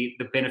the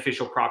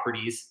beneficial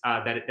properties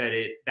that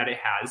it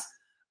has.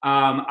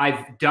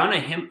 I've done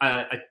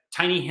a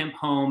tiny hemp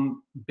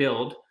home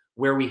build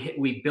where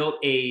we built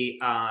a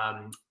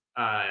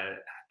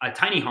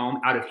tiny home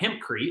out of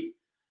hempcrete,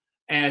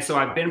 and so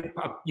I've been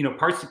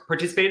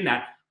participated in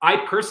that.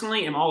 I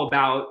personally am all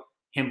about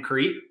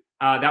hempcrete.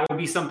 That will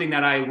be something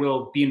that I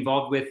will be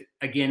involved with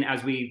again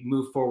as we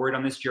move forward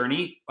on this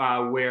journey,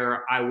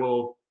 where I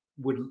would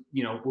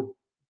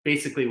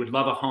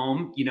love a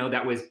home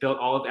that was built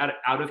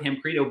out of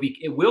hempcrete.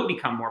 It will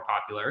become more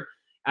popular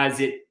as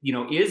it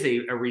is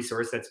a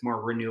resource that's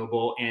more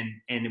renewable and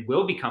it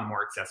will become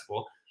more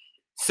accessible.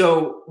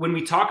 So when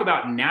we talk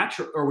about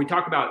we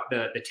talk about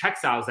the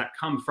textiles that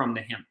come from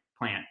the hemp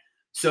plant,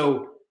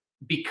 so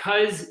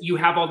because you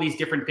have all these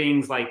different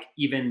things, like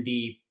even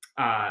the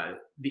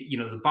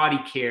body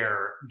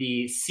care,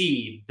 the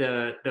seed,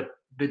 the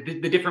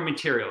different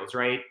materials,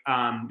 right?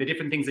 The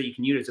different things that you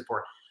can use it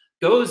for.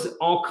 those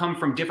all come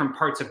from different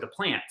parts of the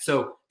plant.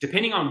 So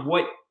depending on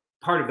what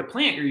part of the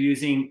plant you're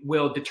using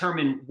will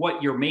determine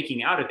what you're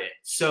making out of it.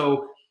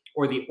 So,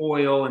 or the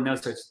oil and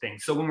those sorts of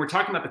things. So when we're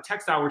talking about the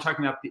textile, we're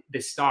talking about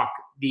the stalk,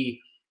 the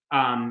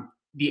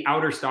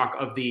outer stalk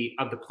of the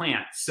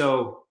plant.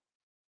 So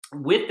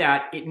with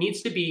that, it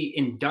needs to be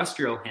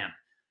industrial hemp.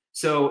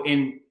 So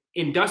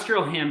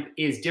industrial hemp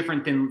is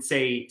different than,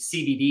 say,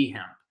 CBD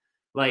hemp.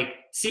 Like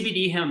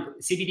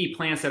CBD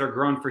plants that are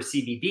grown for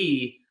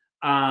CBD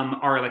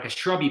are like a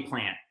shrubby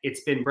plant.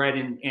 It's been bred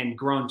and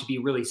grown to be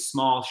really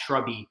small,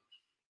 shrubby.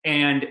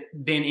 And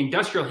then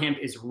industrial hemp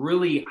is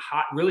really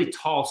hot, really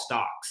tall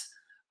stalks,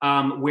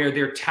 where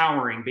they're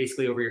towering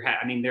basically over your head.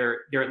 I mean, they're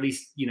at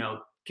least,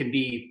 can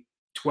be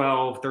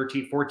 12,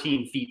 13,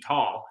 14 feet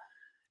tall.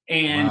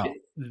 And wow,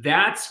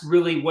 that's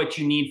really what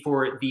you need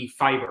for the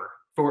fiber,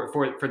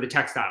 for the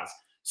textiles.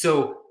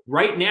 So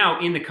right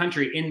now in the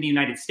country, in the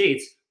United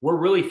States, we're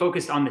really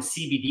focused on the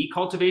CBD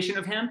cultivation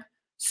of hemp.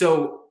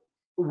 So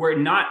we're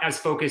not as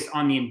focused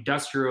on the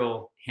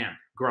industrial hemp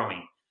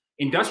growing.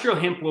 Industrial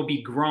hemp will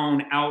be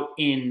grown out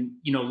in,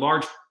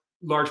 large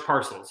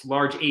parcels,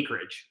 large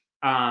acreage,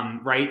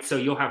 right? So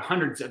you'll have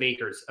hundreds of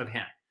acres of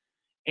hemp.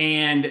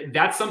 And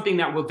that's something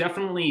that will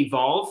definitely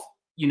evolve,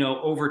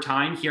 over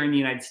time here in the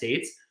United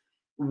States.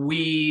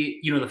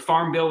 The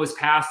Farm Bill was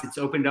passed. It's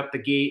opened up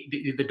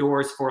the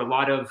doors for a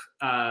lot of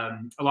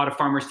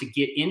farmers to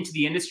get into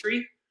the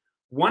industry.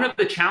 One of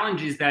the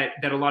challenges that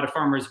a lot of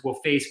farmers will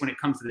face when it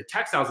comes to the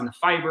textiles and the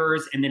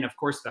fibers, and then of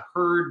course the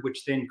hurd,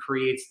 which then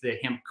creates the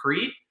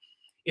hempcrete,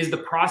 is the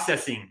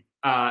processing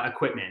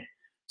equipment.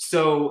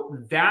 So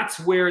that's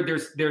where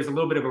there's a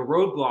little bit of a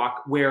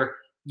roadblock where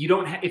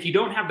if you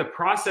don't have the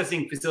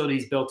processing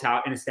facilities built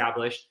out and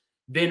established,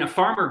 then a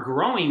farmer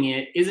growing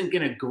it isn't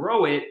going to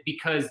grow it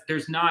because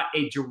there's not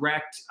a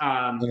direct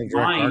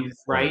line,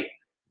 right?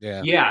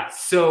 Yeah.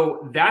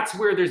 So that's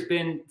where there's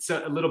been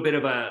a little bit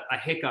of a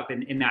hiccup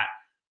in that,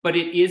 but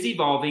it is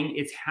evolving.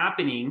 It's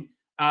happening,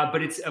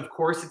 but it's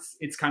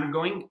kind of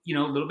going, a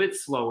little bit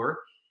slower.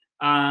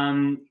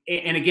 And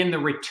again, the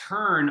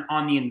return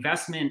on the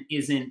investment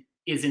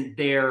isn't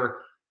there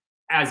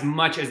as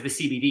much as the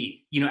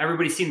CBD.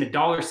 Everybody's seen the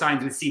dollar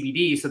signs with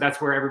CBD, so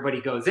that's where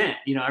everybody goes in.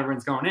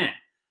 Everyone's going in.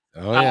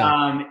 Oh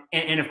yeah.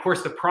 And of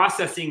course, the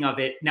processing of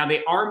it. Now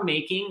they are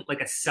making like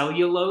a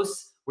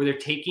cellulose where they're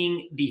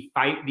taking the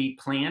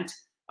plant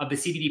of the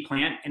CBD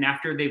plant, and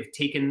after they've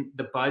taken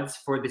the buds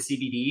for the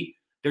CBD,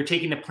 they're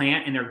taking the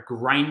plant and they're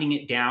grinding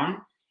it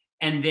down,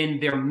 and then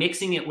they're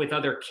mixing it with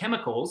other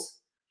chemicals.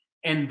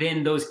 And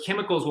then those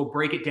chemicals will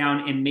break it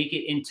down and make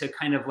it into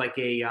kind of like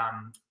a,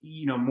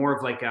 more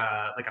of like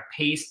a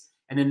paste.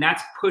 And then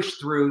that's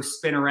pushed through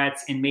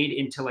spinnerets and made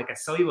into like a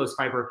cellulose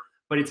fiber,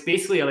 but it's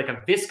basically like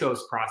a viscose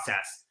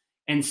process.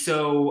 And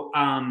so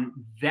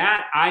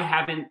that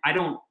I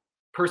don't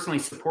personally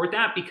support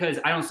that because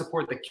I don't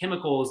support the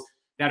chemicals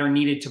that are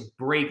needed to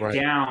break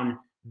down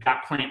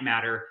that plant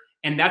matter.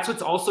 And that's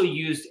what's also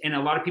used. And a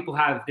lot of people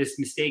have this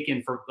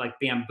mistaken for like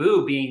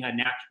bamboo being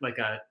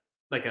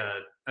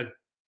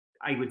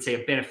I would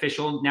say a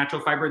beneficial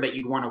natural fiber that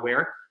you'd want to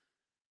wear.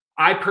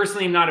 I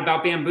personally am not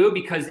about bamboo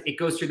because it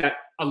goes through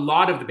a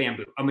lot of the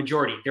bamboo, a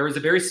majority. There is a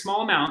very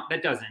small amount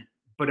that doesn't,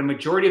 but a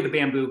majority of the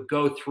bamboo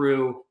go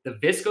through the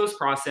viscose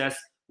process,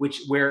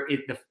 where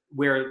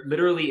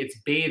literally it's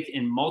bathed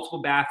in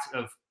multiple baths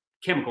of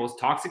chemicals,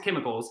 toxic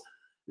chemicals,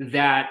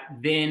 that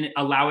then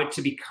allow it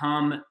to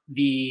become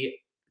the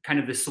kind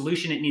of the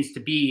solution it needs to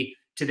be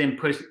to then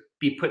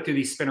be put through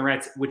these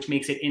spinnerets, which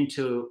makes it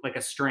into like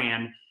a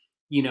strand,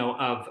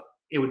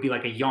 it would be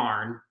like a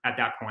yarn at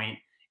that point,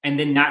 and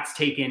then that's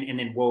taken and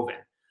then woven.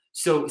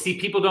 So see,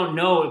 people don't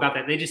know about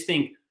that. They just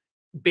think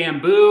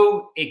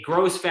bamboo, it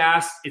grows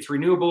fast, it's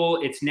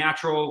renewable, it's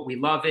natural, we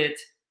love it,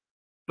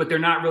 but they're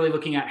not really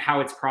looking at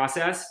how it's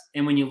processed.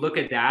 And when you look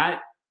at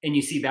that and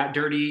you see that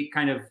dirty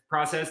kind of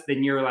process,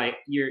 then you're like,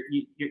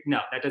 no,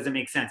 that doesn't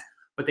make sense.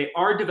 But they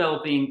are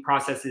developing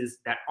processes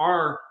that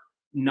are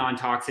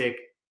non-toxic.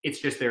 It's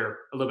just they're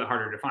a little bit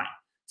harder to find.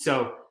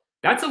 So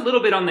that's a little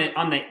bit on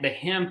the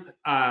hemp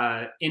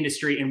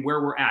industry and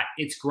where we're at.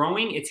 It's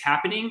growing, it's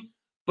happening,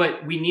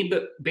 but we need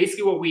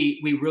basically what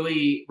we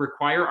really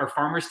require our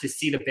farmers to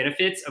see the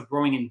benefits of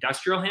growing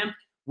industrial hemp,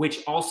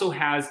 which also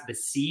has the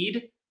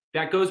seed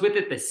that goes with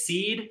it. The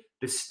seed,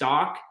 the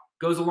stalk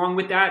goes along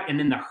with that, and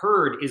then the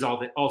hurd is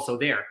also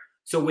there.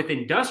 So with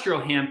industrial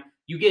hemp,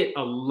 you get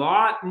a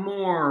lot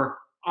more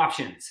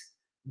options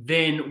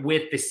than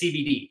with the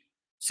CBD.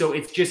 So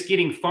it's just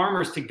getting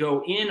farmers to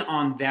go in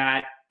on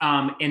that.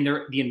 And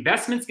the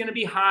investment's going to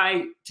be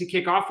high to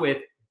kick off with,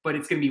 but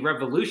it's going to be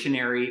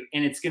revolutionary,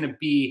 and it's going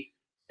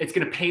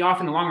to pay off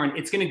in the long run.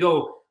 It's going to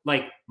go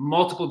like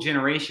multiple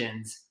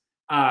generations,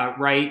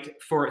 right,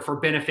 for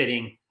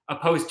benefiting,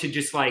 opposed to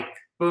just like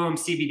boom,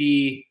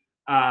 CBD.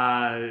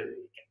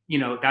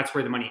 That's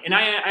where the money. And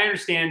I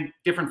understand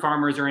different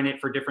farmers are in it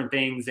for different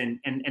things, and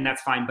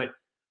that's fine.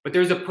 But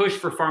there's a push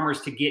for farmers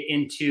to get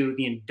into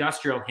the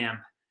industrial hemp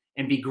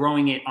and be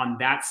growing it on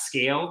that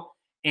scale.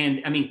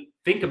 And I mean,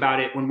 think about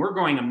it, when we're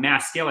growing a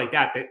mass scale like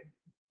that,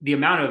 the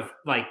amount of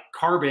like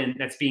carbon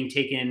that's being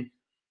taken,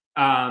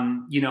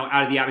 out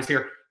of the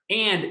atmosphere.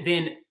 And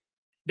then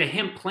the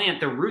hemp plant,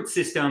 the root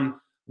system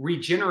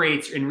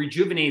regenerates and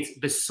rejuvenates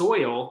the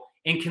soil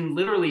and can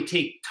literally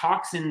take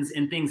toxins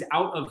and things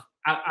out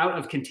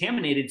of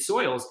contaminated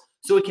soils,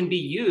 so it can be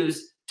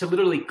used to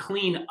literally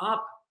clean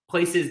up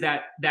places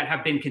that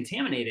have been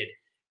contaminated.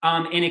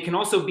 And it can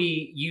also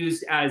be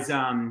used as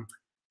a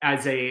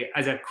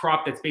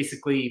crop that's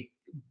basically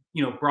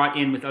brought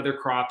in with other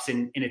crops,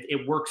 and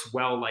it works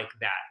well like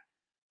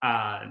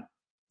that.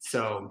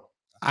 So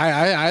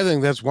I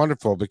think that's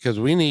wonderful, because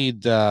we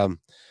need.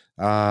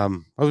 I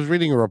was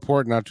reading a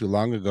report not too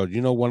long ago. Do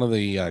you know one of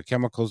the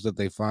chemicals that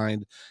they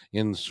find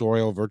in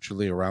soil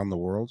virtually around the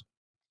world?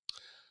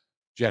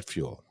 Jet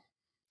fuel.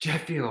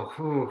 Jet fuel.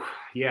 Ooh,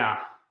 yeah.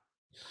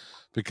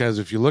 Because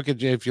if you look at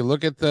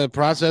the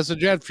process of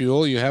jet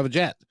fuel, you have a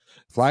jet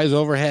flies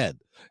overhead,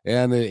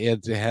 and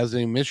it has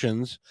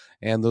emissions,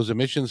 and those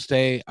emissions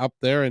stay up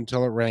there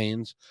until it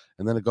rains,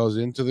 and then it goes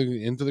into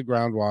the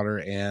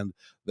groundwater, and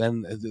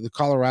then the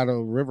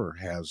Colorado River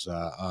has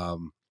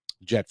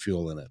jet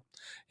fuel in it.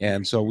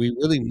 And so we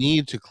really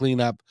need to clean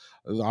up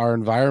our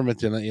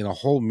environment in a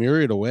whole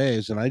myriad of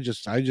ways. And I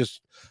just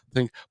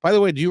think, by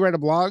the way, do you write a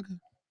blog?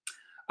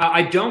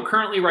 I don't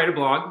currently write a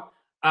blog,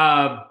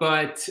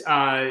 but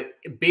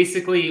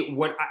basically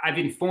what I've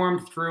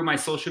informed through my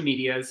social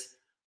medias,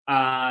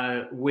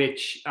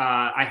 which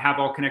I have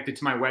all connected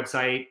to my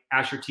website,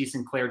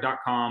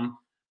 ashertsinclair.com,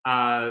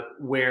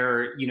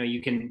 where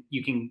you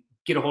can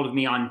get a hold of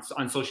me on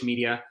social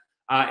media.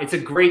 It's a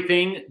great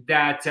thing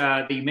that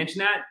you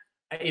mentioned that.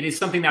 It is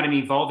something that I'm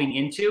evolving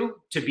into,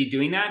 to be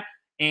doing that,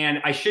 and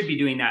I should be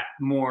doing that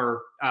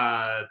more,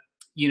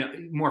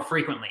 more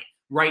frequently.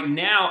 Right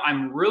now,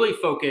 I'm really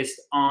focused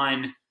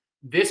on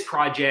this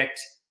project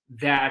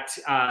that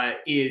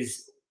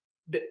is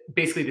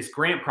basically this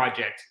grant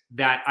project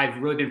that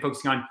I've really been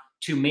focusing on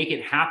to make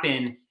it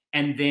happen,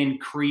 and then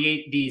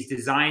create these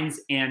designs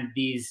and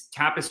these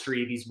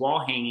tapestry, these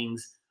wall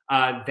hangings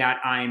that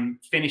I'm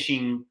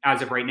finishing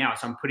as of right now.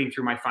 So I'm putting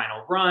through my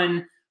final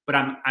run, but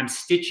I'm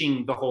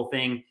stitching the whole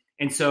thing.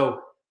 And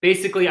so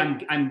basically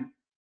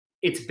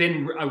it's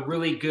been a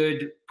really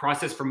good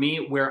process for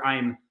me, where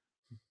I'm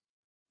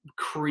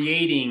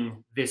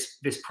creating this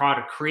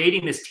product,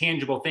 creating this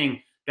tangible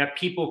thing that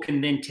people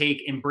can then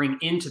take and bring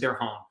into their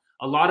home.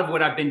 A lot of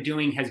what I've been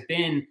doing has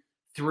been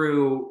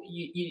through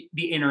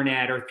the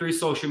internet or through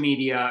social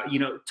media,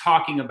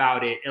 talking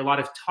about it, a lot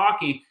of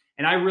talking.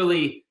 And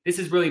this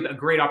is really a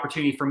great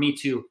opportunity for me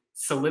to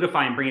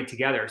solidify and bring it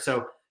together.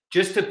 So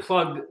just to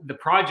plug the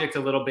project a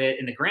little bit,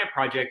 in the grant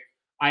project,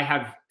 I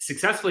have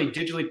successfully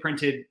digitally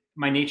printed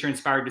my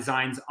nature-inspired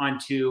designs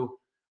onto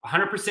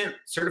 100%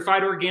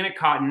 certified organic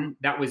cotton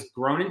that was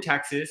grown in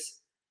Texas.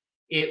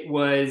 It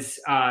was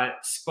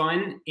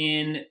spun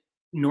in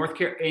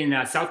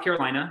South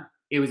Carolina.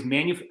 It was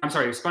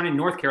spun in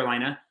North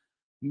Carolina,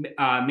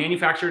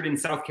 manufactured in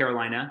South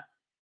Carolina,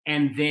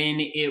 and then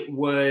it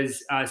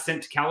was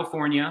sent to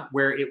California,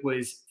 where it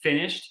was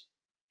finished.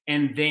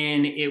 And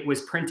then it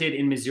was printed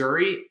in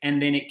Missouri,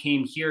 and then it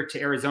came here to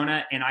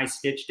Arizona, and I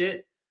stitched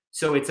it.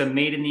 So it's a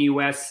made in the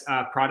US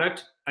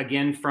product,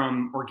 again,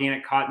 from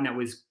organic cotton that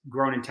was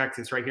grown in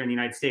Texas, right here in the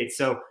United States.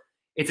 So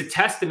it's a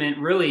testament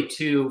really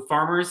to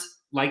farmers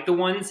like the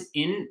ones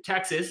in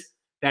Texas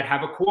that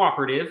have a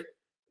cooperative,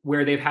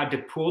 where they've had to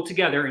pull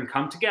together and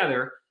come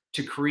together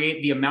to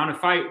create the amount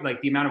of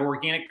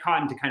organic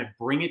cotton to kind of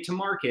bring it to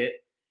market,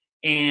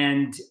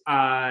 and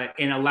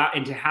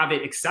to have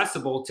it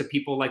accessible to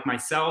people like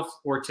myself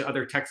or to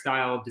other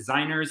textile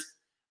designers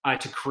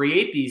to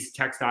create these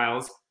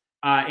textiles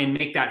and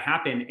make that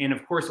happen. And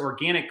of course,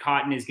 organic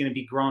cotton is going to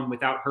be grown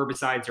without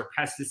herbicides or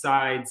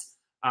pesticides,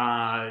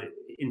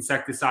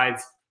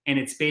 insecticides, and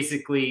it's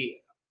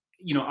basically,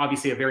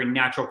 obviously a very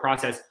natural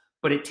process.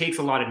 But it takes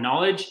a lot of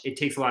knowledge. It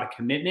takes a lot of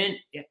commitment.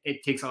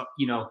 It takes,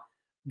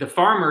 the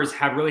farmers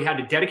have really had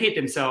to dedicate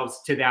themselves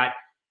to that.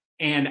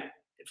 And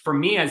for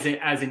me, as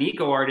an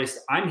eco artist,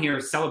 I'm here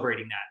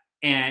celebrating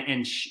that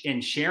and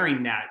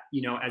sharing that,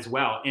 as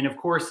well. And of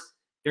course,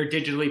 they're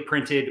digitally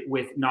printed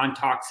with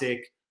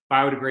non-toxic,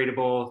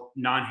 biodegradable,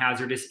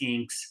 non-hazardous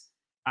inks,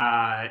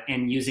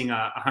 and using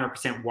a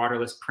 100%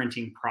 waterless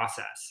printing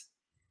process.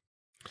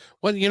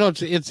 Well,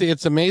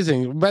 it's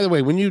amazing. By the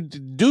way, when you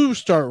do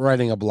start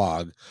writing a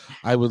blog,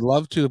 I would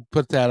love to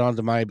put that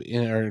onto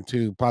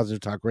to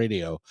Positive Talk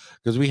Radio,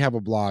 because we have a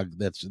blog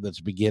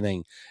that's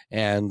beginning,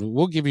 and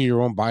we'll give you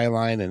your own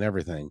byline and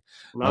everything.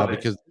 Love it.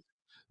 Because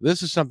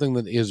this is something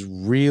that is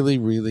really,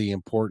 really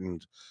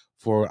important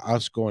for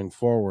us going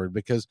forward,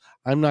 because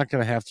I'm not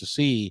going to have to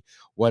see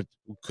what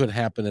could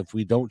happen if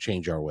we don't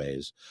change our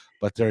ways.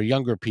 But there are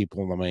younger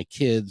people, my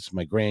kids,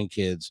 my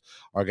grandkids,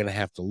 are going to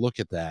have to look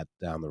at that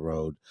down the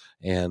road.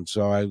 And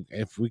so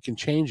if we can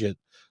change it,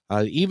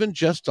 even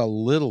just a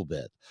little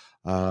bit,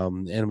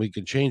 and we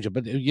can change it.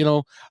 But,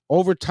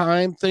 over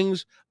time,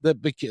 things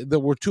that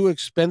were too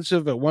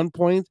expensive at one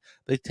point,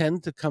 they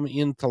tend to come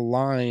into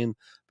line,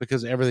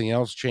 because everything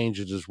else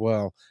changes as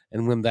well.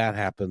 And when that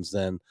happens,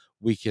 then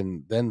we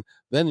can then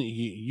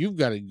you've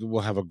got to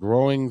we'll have a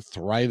growing,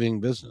 thriving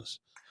business.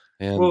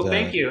 And Well,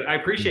 thank you. I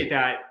appreciate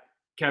that,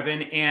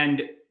 Kevin.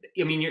 And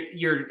I mean,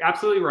 you're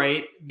absolutely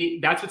right.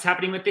 That's what's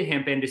happening with the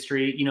hemp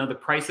industry. You know, the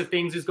price of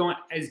things is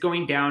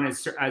going down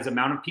as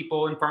amount of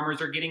people and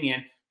farmers are getting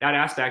in that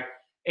aspect.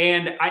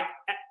 And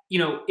you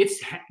know,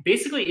 it's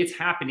basically it's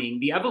happening.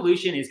 The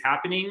evolution is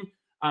happening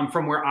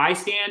from where I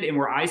stand and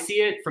where I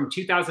see it from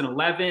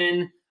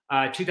 2011,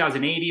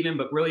 2008 even,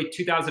 but really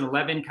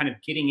 2011, kind of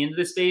getting into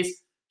the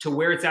space to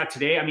where it's at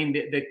today. I mean,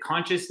 the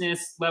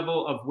consciousness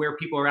level of where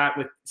people are at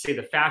with, say,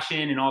 the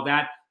fashion and all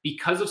that,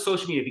 because of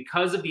social media,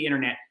 because of the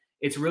internet,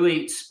 it's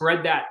really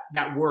spread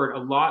that word a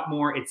lot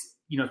more. It's,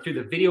 you know, through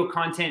the video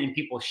content and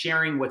people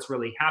sharing what's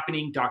really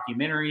happening,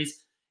 documentaries,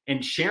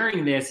 and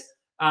sharing this,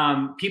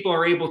 people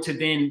are able to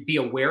then be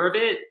aware of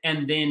it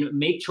and then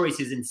make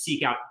choices and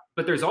seek out.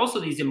 But there's also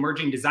these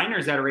emerging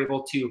designers that are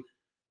able to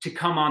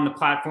come on the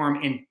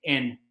platform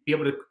and be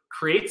able to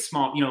create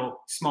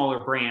smaller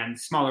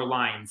brands, smaller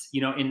lines,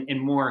 you know, and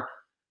more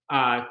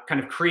kind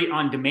of create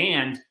on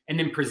demand and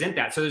then present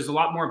that. So there's a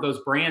lot more of those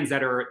brands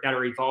that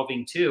are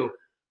evolving too.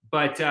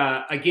 But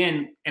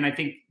again, and I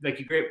think like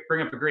you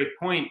bring up a great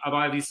point of,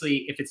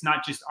 obviously, if it's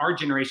not just our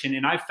generation,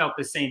 and I've felt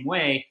the same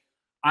way,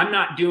 I'm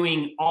not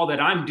doing all that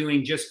I'm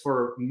doing just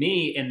for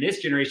me and this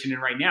generation.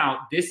 And right now,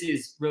 this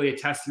is really a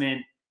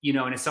testament, you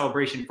know, and a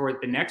celebration for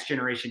the next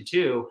generation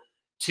too,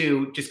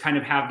 to just kind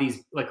of have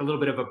these, like, a little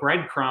bit of a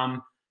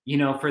breadcrumb, you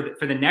know, for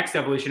the next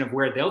evolution of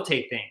where they'll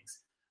take things.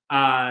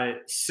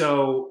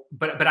 So,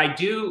 but I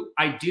do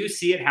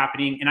see it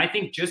happening. And I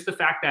think just the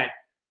fact that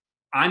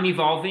I'm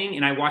evolving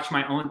and I watch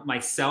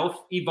myself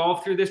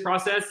evolve through this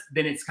process,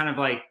 then it's kind of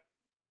like,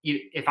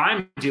 if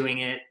I'm doing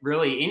it,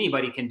 really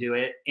anybody can do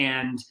it.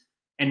 And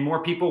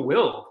more people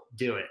will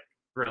do it.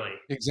 Really.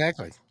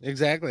 Exactly.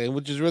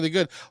 Which is really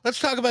good. Let's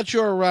talk about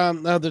your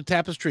the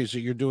tapestries that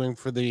you're doing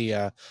for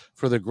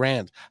the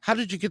grant. How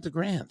did you get the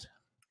grant?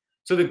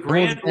 So the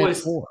grant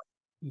was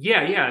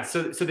yeah.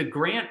 So the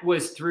grant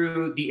was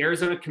through the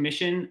Arizona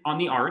Commission on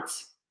the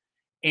Arts,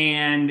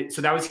 and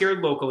so that was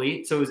here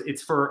locally. So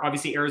it's for,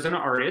 obviously, Arizona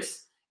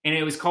artists, and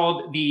it was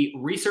called the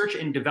Research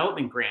and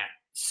Development Grant.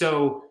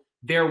 So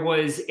there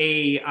was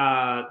an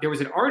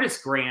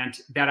artist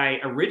grant that I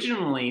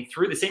originally,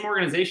 through the same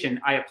organization,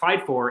 I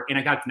applied for, and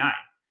I got denied.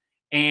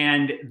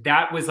 And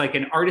that was like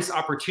an artist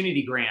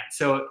opportunity grant.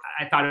 So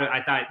I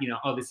thought, you know,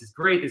 oh, this is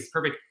great, this is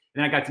perfect.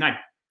 And then I got denied.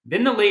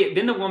 Then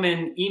the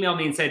woman emailed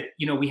me and said,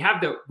 you know, we have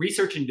the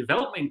Research and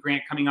Development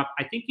Grant coming up.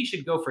 I think you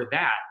should go for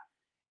that.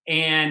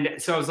 And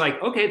so I was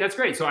like, okay, that's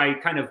great. So I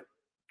kind of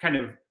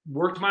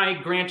worked my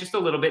grant just a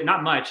little bit,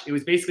 not much. It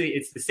was basically,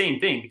 it's the same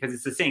thing because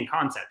it's the same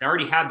concept. I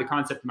already had the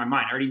concept in my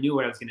mind. I already knew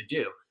what I was going to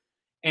do.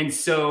 And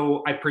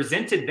so I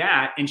presented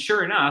that, and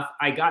sure enough,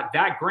 I got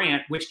that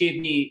grant, which gave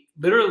me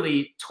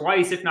literally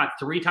twice, if not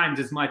 3 times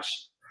as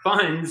much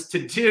funds to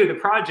do the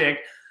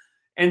project.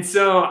 And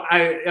so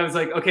I was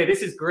like, okay,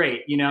 this is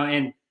great, you know.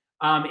 And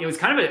it was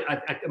kind of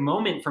a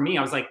moment for me.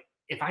 I was like,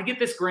 if I get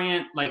this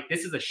grant, like,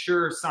 this is a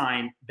sure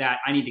sign that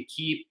I need to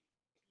keep,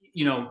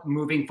 you know,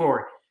 moving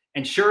forward.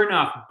 And sure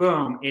enough,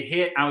 boom, it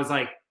hit. I was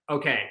like,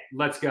 okay,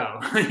 let's go.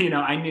 You know,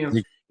 I knew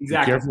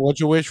exactly. Be careful what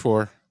you wish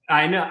for.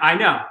 I know.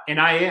 And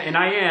I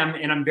am,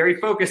 and I'm very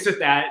focused with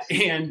that.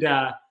 And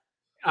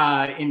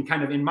in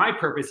kind of in my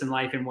purpose in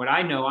life and what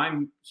I know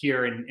I'm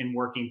here and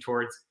working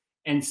towards.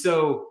 And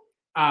so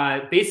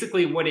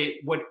basically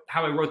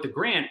how I wrote the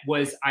grant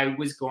was, I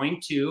was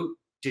going to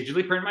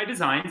digitally print my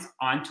designs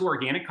onto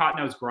organic cotton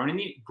that was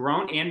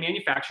grown and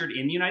manufactured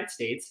in the United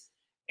States.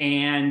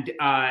 And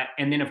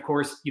then, of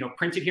course, you know,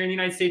 print it here in the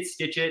United States,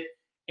 stitch it.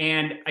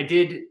 And I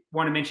did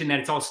want to mention that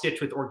it's all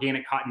stitched with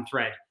organic cotton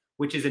thread,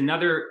 which is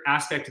another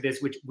aspect of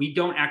this, which we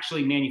don't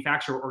actually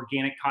manufacture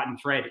organic cotton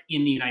thread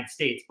in the United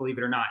States, believe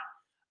it or not.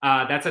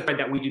 That's a thread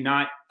that we do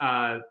not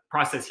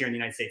process here in the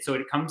United States. So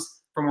it comes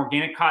from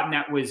organic cotton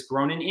that was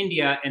grown in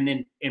India and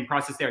then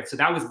processed there. So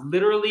that was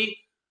literally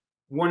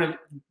one of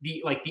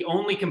the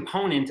only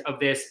component of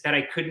this that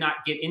I could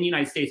not get in the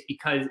United States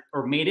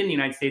made in the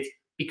United States,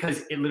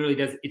 because it literally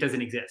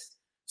doesn't exist.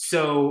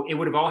 So it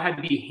would have all had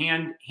to be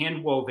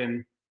hand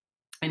woven.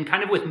 And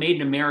kind of with Made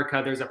in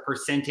America, there's a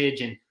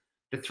percentage, and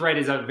the thread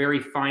is a very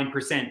fine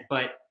percent.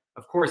 But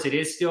of course, it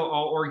is still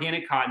all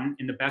organic cotton,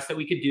 and the best that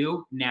we could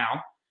do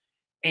now.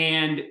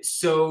 And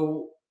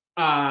so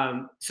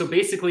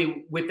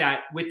basically with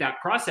that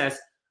process,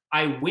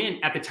 I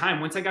went at the time,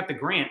 once I got the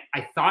grant,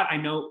 I thought I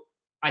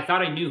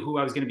knew who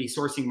I was going to be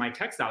sourcing my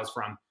textiles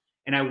from.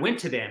 And I went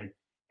to them,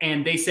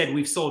 and they said,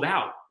 we've sold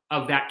out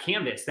of that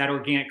canvas, that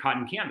organic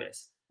cotton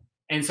canvas.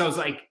 And so I was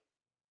like,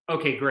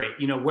 okay, great.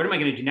 You know, what am I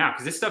going to do now?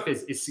 Because this stuff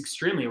is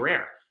extremely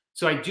rare.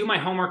 So I do my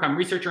homework. I'm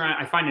researching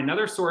around. I find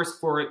another source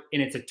for it, and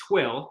it's a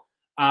twill.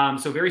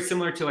 So very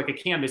similar to like a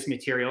canvas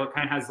material. It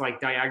kind of has like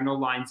diagonal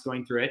lines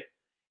going through it.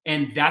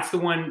 And that's the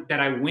one that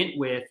I went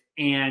with.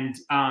 And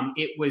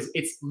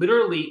it's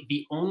literally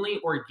the only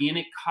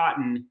organic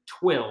cotton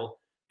twill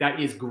that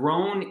is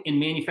grown and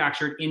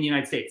manufactured in the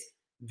United States.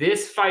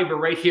 This fiber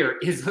right here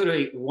is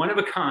literally one of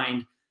a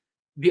kind.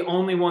 the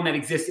only one that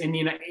exists in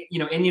the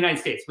United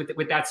States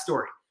with that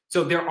story.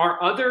 So there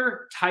are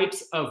other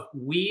types of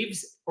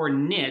weaves or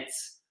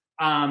knits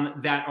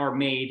that are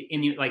made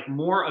in like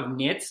more of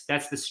knits.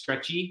 That's the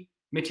stretchy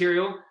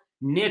material.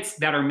 Knits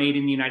that are made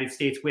in the United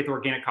States with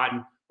organic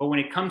cotton. But when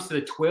it comes to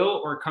the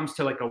twill or it comes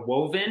to like a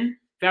woven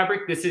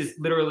fabric, this is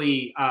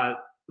literally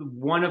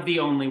one of the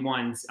only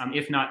ones,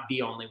 if not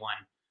the only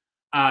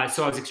one.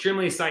 So I was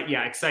extremely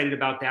excited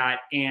about that.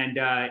 And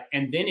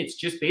then it's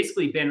just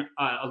basically been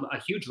a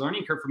huge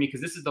learning curve for me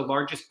because this is the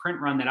largest print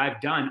run that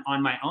I've done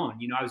on my own.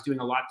 You know, I was doing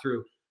a lot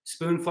through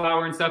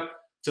Spoonflower and stuff.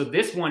 So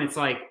this one, it's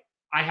like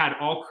I had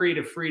all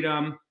creative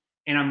freedom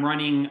and I'm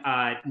running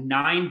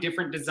 9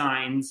 different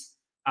designs,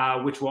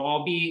 which will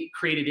all be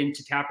created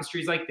into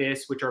tapestries like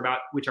this, which are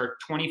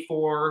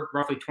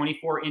roughly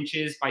 24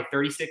 inches by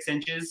 36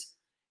 inches.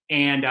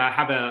 And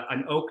have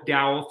an oak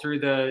dowel through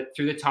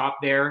the top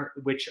there,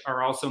 which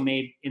are also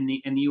made in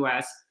the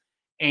U.S.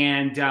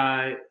 And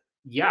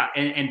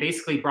and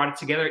basically brought it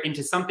together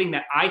into something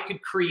that I could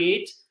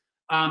create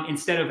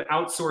instead of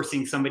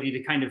outsourcing somebody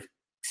to kind of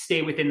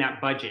stay within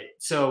that budget.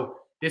 So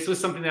this was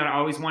something that I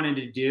always wanted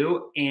to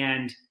do,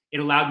 and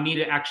it allowed me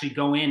to actually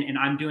go in and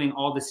I'm doing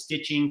all the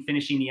stitching,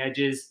 finishing the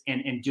edges,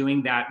 and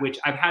doing that, which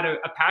I've had a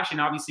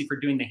passion obviously for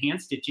doing the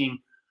hand stitching,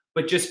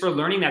 but just for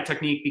learning that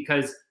technique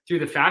because through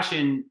the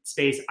fashion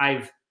space,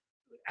 I've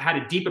had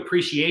a deep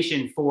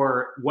appreciation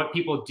for what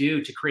people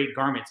do to create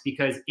garments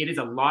because it is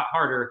a lot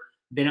harder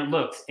than it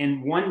looks.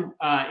 And one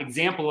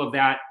example of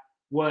that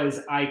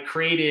was I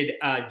created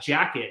a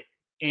jacket.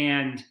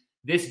 And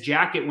this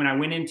jacket, when I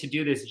went in to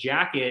do this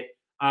jacket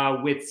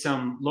with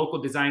some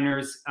local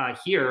designers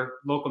here,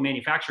 local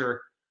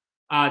manufacturer,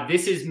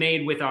 this is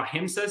made with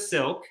ahimsa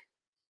silk.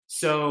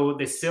 So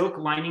the silk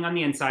lining on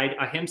the inside,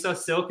 ahimsa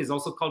silk is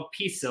also called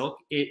pea silk.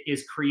 It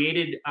is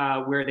created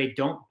where they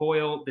don't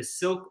boil the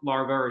silk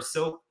larva or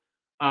silk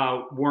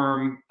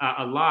worm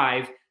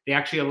alive. They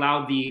actually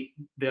allow the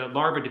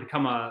larva to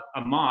become a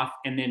moth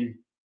and then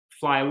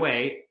fly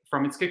away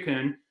from its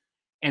cocoon.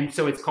 And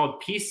so it's called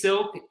pea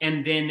silk.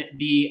 And then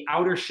the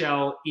outer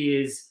shell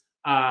is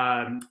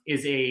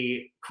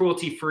a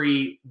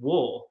cruelty-free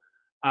wool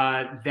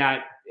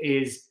that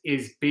is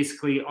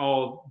basically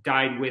all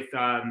dyed with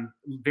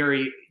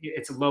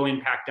it's low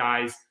impact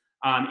dyes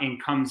and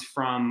comes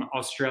from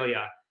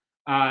Australia.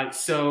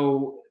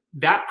 So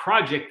that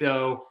project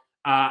though,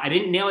 I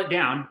didn't nail it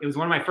down. It was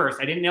one of my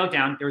first. I didn't nail it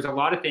down. There was a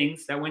lot of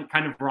things that went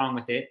kind of wrong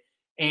with it.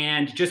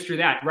 And just through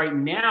that, right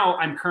now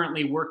I'm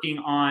currently working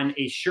on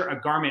a shirt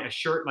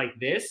like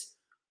this,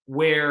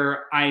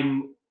 where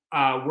I'm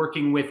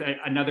working with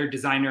another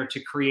designer to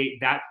create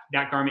that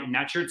garment and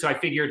that shirt. So I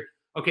figured,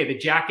 okay, the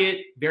jacket,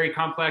 very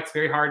complex,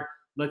 very hard.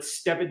 Let's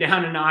step it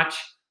down a notch.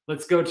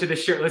 Let's go to the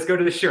shirt. Let's go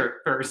to the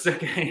shirt first.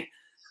 Okay.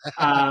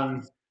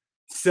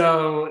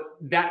 So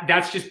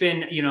that's just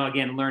been,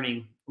 again,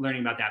 learning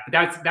about that. But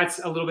that's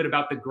a little bit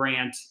about the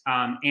grant.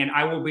 And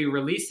I will be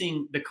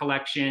releasing the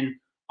collection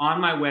on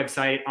my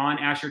website on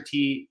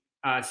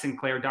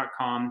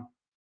AsherTSinclair.com.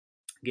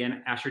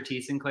 Again,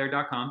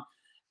 AsherTSinclair.com.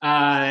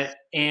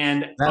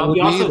 And I'll be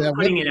also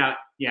putting it out.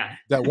 Yeah.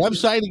 That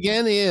website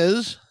again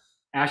is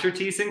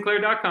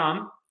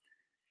AsherTSinclair.com.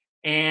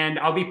 And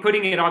I'll be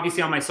putting it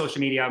obviously on my social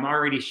media. I'm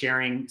already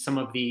sharing some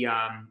of the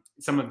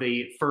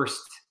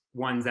first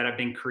ones that I've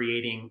been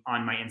creating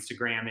on my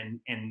Instagram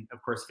and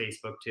of course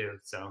Facebook too.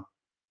 So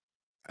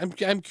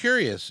I'm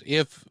curious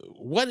it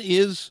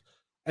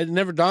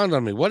never dawned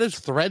on me. What is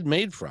thread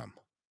made from?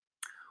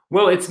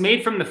 Well, it's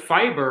made from the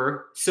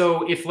fiber.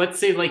 So if let's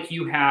say like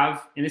you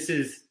have, and this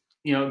is,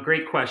 a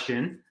great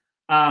question.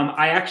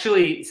 I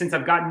actually, since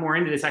I've gotten more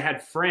into this, I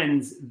had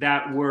friends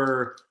that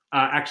were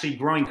actually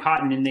growing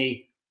cotton and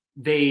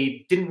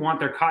they didn't want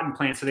their cotton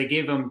plants. So they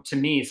gave them to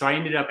me. So I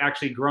ended up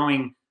actually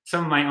growing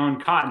some of my own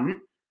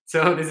cotton.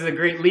 So this is a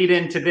great lead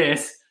into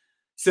this.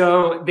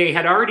 So they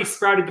had already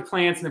sprouted the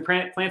plants and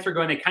the plants were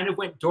going, they kind of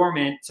went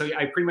dormant. So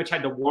I pretty much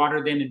had to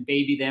water them and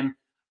baby them.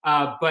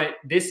 But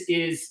this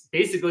is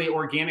basically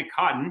organic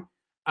cotton.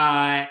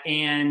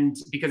 And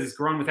because it's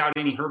grown without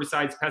any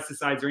herbicides,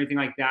 pesticides, or anything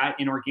like that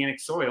in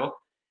organic soil.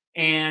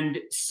 And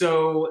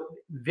so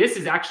this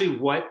is actually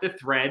what the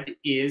thread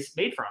is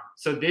made from.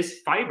 So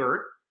this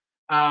fiber,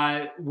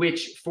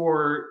 which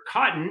for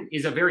cotton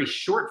is a very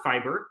short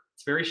fiber,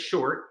 it's very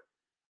short.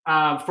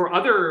 For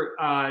other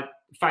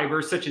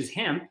fibers such as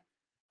hemp,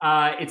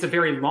 it's a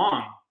very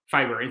long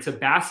fiber. It's a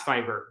bast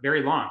fiber,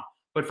 very long.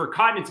 But for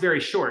cotton, it's very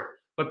short.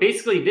 But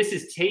basically, this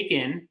is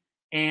taken,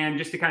 and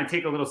just to kind of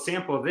take a little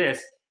sample of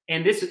this,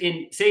 and this,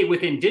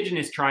 with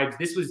indigenous tribes,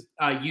 this was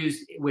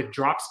used with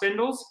drop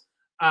spindles,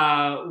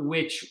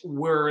 which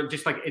were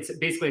just like, it's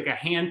basically like a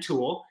hand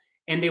tool,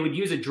 and they would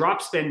use a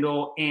drop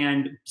spindle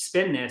and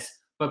spin this.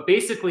 But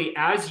basically,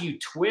 as you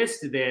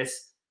twist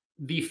this,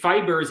 the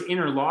fibers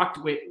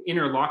interlock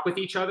with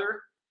each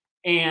other.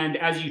 And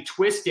as you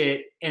twist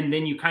it, and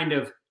then you kind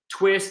of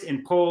twist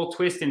and pull,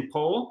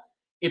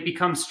 it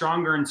becomes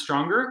stronger and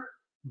stronger.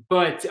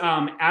 But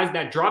as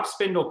that drop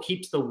spindle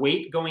keeps the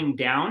weight going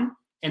down,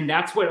 And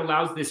that's what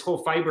allows this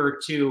whole fiber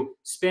to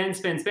spin,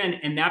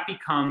 and that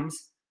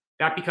becomes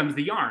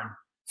the yarn.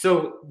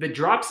 So the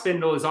drop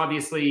spindle is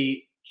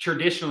obviously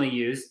traditionally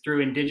used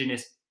through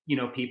indigenous,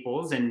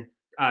 peoples and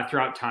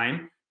throughout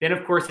time. Then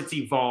of course it's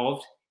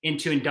evolved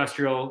into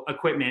industrial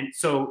equipment.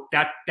 So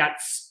that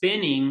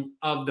spinning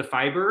of the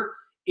fiber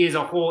is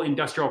a whole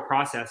industrial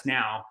process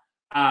now.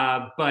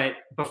 But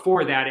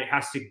before that, it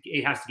has to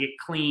get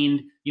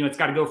cleaned. It's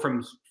got to go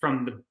from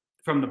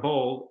the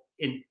bowl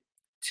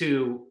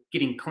to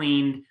getting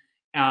cleaned,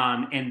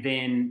 and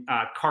then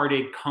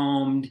carded,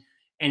 combed,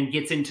 and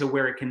gets into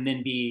where it can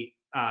then be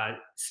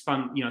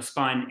spun,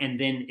 and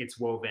then it's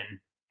woven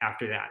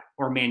after that,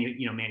 or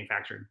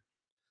manufactured.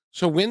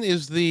 So when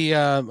is the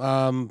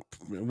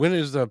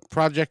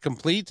project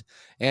complete,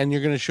 and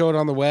you're going to show it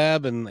on the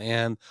web,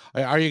 and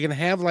are you going to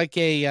have like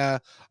a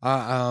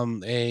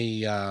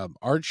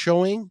art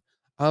showing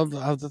of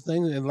the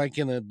thing, and like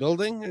in a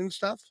building and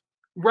stuff?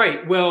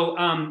 Right.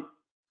 Well,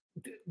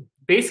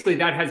 basically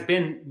that has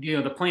been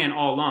the plan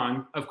all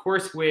along. Of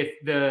course, with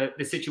the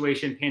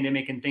situation,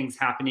 pandemic, and things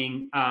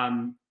happening,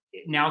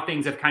 now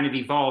things have kind of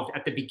evolved.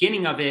 At the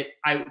beginning of it,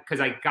 because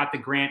I got the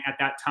grant at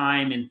that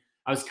time, and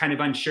I was kind of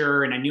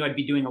unsure, and I knew I'd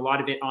be doing a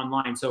lot of it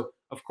online. So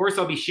of course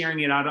I'll be sharing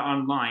it out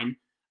online,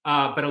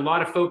 but a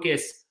lot of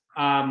focus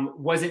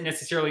wasn't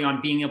necessarily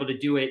on being able to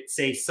do it,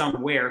 say,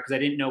 somewhere, because I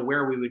didn't know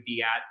where we would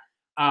be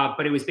at.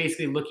 But it was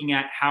basically looking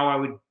at how I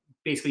would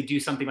basically do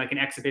something like an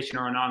exhibition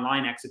or an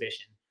online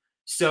exhibition.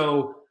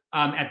 So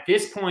at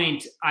this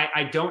point,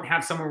 I don't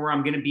have somewhere where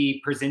I'm going to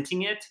be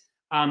presenting it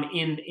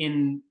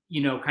in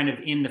kind of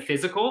in the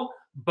physical,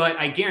 but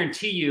I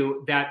guarantee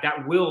you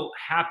that will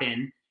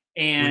happen.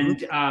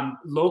 And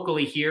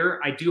locally here,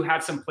 I do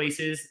have some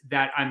places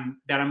that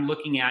I'm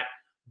looking at,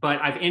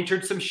 but I've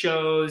entered some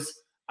shows,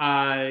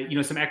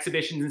 some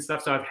exhibitions and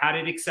stuff. So I've had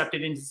it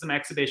accepted into some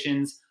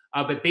exhibitions,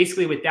 but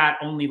basically with that,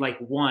 only like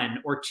 1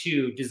 or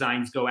 2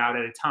 designs go out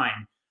at a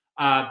time.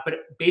 But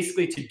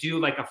basically to do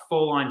like a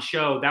full-on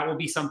show, that will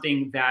be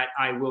something that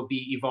I will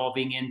be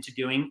evolving into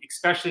doing,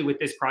 especially with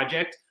this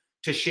project,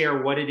 to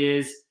share what it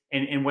is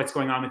and what's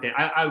going on with it.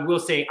 I will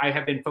say I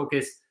have been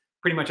focused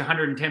pretty much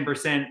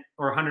 110%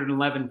 or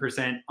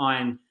 111%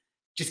 on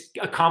just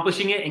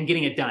accomplishing it and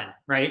getting it done,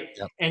 right?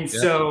 Yep. And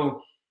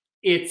so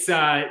it's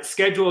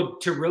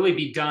scheduled to really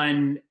be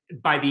done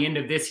by the end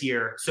of this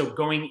year. So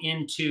going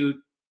into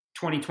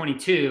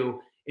 2022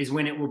 is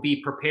when it will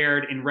be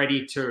prepared and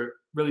ready to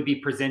really be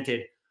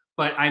presented.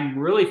 But I'm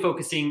really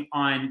focusing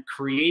on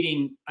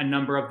creating a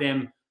number of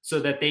them so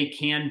that they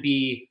can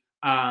be,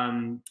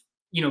 so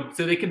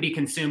they can be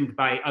consumed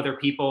by other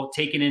people,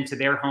 taken into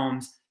their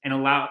homes, and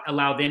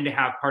allow them to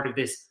have part of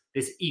this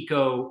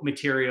eco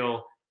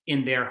material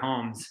in their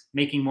homes,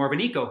 making more of an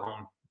eco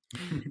home.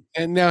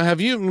 And now,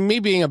 me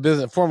being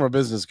a former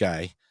business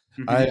guy,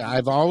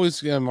 I'm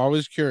always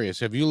curious.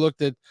 Have you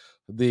looked at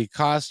the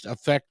cost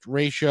effect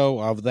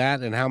ratio of that,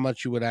 and how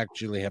much you would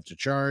actually have to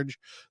charge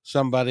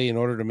somebody in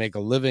order to make a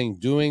living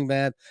doing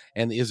that?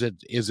 And is it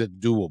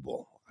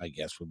doable, I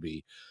guess would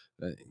be,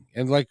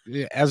 and like,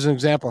 as an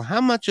example, how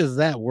much is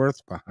that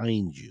worth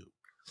behind you?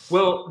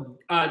 Well,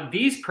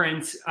 these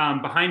prints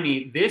behind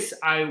me, this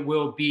I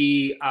will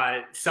be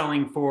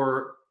selling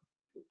for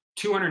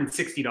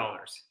 $260.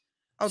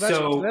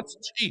 Oh, that's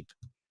cheap.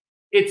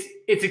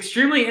 It's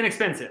extremely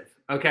inexpensive.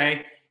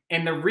 Okay.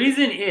 And the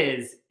reason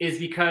is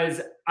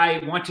because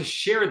I want to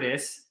share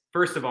this,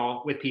 first of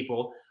all, with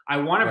people. I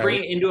want to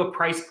bring it into a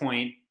price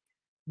point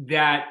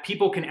that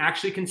people can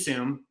actually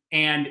consume,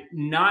 and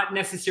not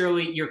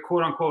necessarily your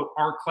quote unquote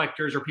art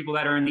collectors or people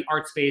that are in the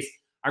art space.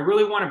 I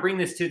really want to bring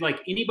this to like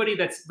anybody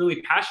that's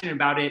really passionate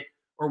about it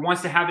or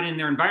wants to have it in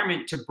their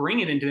environment, to bring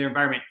it into their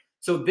environment.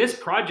 So this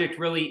project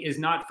really is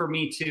not for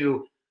me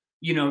to,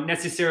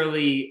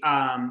 necessarily,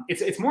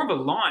 it's more of a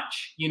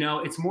launch,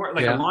 it's more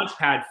like a launch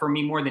pad for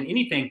me more than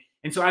anything.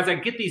 And so as I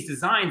get these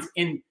designs,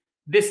 and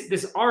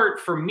this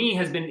art for me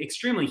has been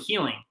extremely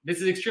healing.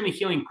 This is extremely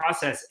healing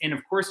process. And of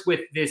course,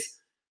 with this,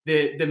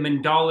 the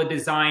mandala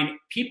design,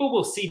 people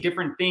will see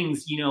different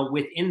things,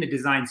 within the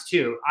designs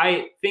too.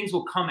 Things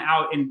will come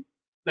out and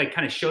like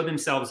kind of show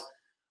themselves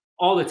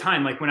all the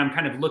time. Like when I'm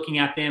kind of looking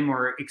at them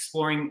or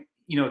exploring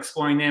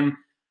them,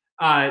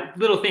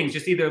 little things,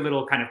 just either a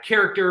little kind of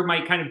character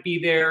might kind of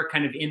be there,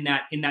 kind of in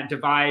that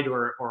divide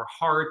or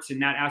hearts in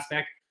that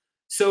aspect.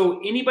 So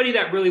anybody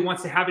that really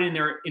wants to have it in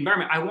their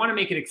environment, I want to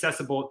make it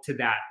accessible to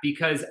that,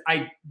 because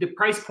the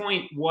price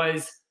point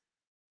was,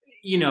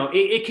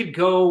 it could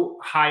go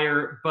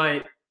higher,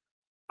 but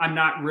I'm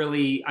not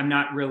really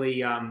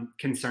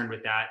concerned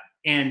with that.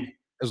 And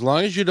as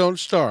long as you don't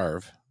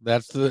starve,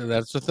 that's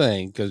the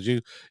thing, because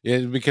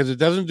it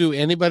doesn't do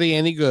anybody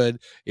any good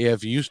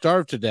if you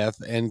starve to death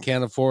and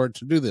can't afford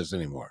to do this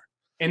anymore.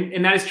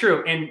 And that is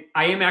true. And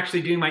I am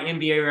actually doing my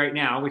MBA right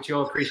now, which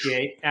you'll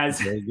appreciate, as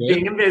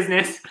being in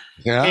business.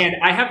 Yeah. And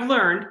I have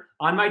learned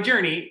on my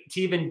journey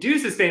to even do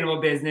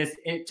sustainable business,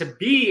 and to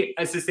be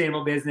a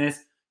sustainable business,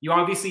 you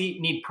obviously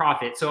need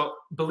profit. So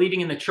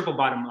believing in the triple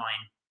bottom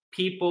line: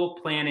 people,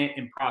 planet,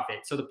 and profit.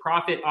 So the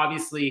profit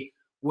obviously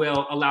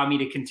will allow me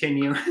to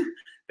continue.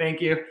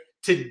 Thank you,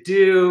 to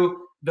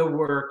do the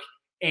work.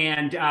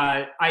 And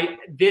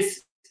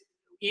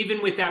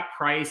even with that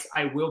price,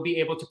 I will be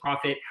able to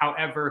profit.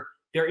 However,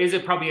 there is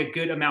probably a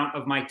good amount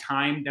of my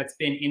time that's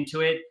been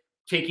into it,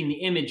 taking the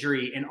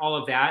imagery and all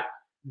of that,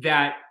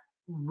 that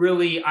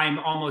really I'm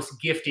almost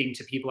gifting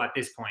to people at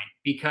this point,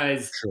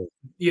 because Sure.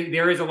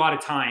 there is a lot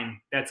of time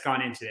that's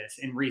gone into this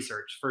and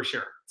research for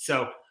sure.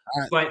 So,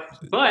 I-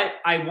 but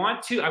I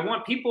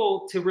want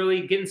people to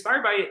really get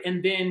inspired by it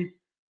and then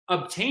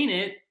obtain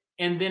it.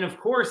 And then of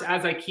course,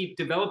 as I keep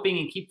developing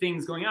and keep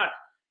things going on,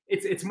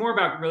 it's more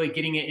about really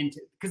getting it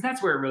into, because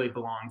that's where it really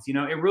belongs.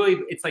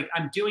 It's like,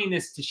 I'm doing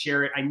this to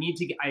share it.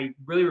 I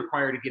really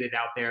require to get it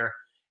out there.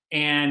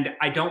 And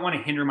I don't want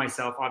to hinder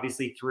myself,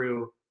 obviously,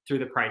 through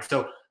the price.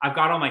 So I've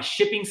got all my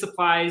shipping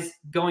supplies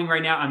going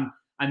right now.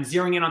 I'm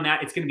zeroing in on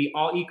that. It's going to be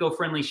all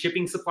eco-friendly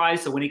shipping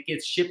supplies. So when it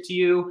gets shipped to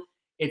you,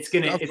 it's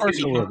going to be.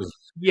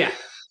 Yeah.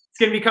 It's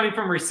going to be coming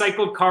from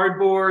recycled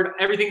cardboard.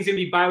 Everything's going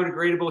to be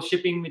biodegradable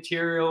shipping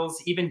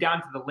materials, even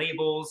down to the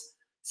labels.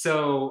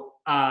 So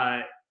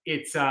I've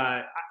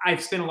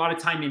spent a lot of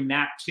time in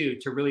that too,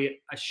 to really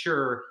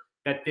assure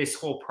that this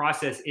whole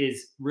process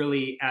is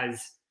really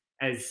as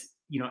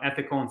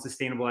ethical and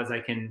sustainable as I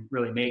can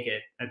really make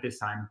it at this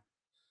time.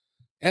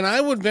 And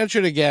I would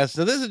venture to guess,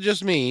 now this is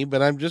just me,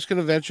 but I'm just going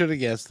to venture to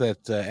guess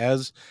that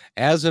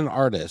as an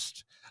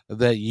artist,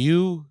 that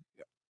you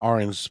are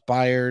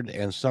inspired,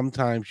 and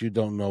sometimes you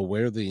don't know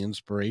where the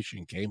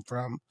inspiration came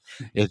from.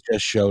 It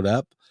just showed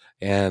up,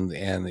 and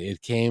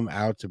it came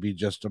out to be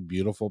just a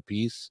beautiful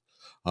piece,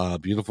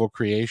 beautiful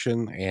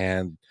creation,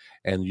 and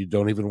you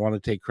don't even want to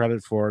take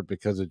credit for it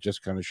because it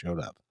just kind of showed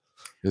up.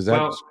 Is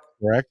that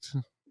correct?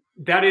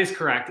 That is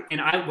correct.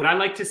 And what I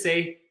like to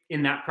say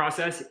in that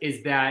process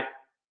is that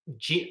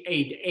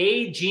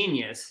a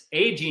genius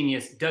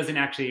doesn't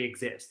actually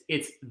exist.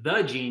 It's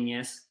the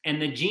genius,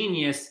 and the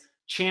genius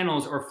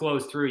channels or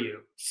flows through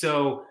you.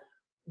 So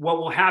what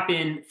will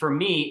happen for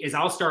me is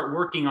I'll start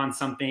working on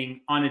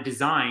something, on a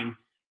design,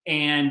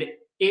 and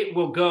it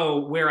will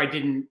go where I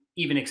didn't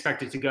even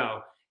expect it to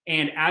go.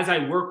 And as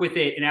I work with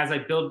it, and as I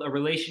build a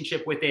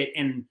relationship with it,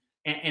 and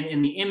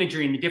in the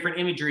imagery and the different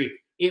imagery,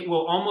 it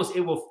will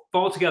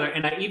fall together.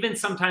 And I even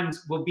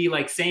sometimes will be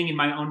like saying in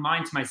my own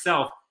mind to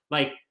myself,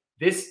 like,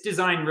 this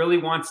design really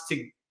wants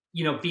to,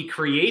 be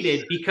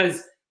created,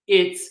 because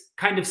it's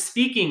kind of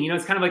speaking,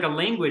 it's kind of like a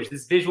language,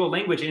 this visual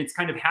language, and it's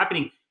kind of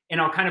happening. And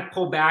I'll kind of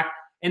pull back.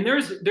 And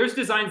there's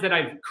designs that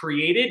I've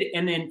created.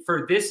 And then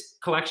for this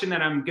collection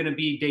that I'm going to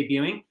be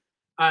debuting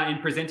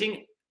and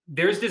presenting,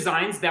 there's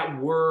designs that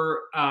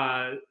were,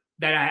 that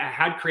I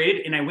had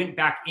created, and I went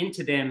back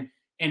into them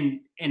and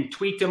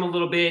tweaked them a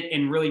little bit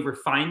and really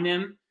refined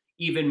them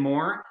even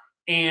more.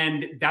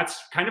 And that's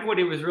kind of what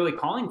it was really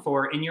calling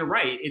for. And you're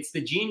right. It's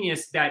the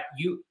genius that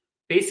you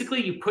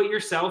put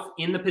yourself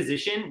in the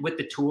position with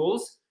the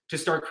tools to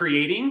start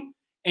creating,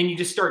 and you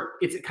just start,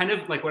 it's kind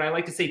of like what I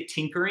like to say,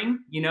 tinkering,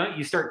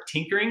 you start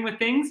tinkering with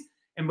things.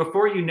 And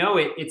before you know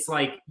it, it's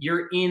like,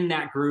 you're in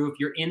that groove,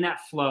 you're in that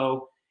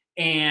flow,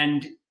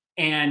 and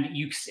then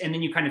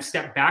you kind of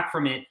step back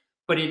from it.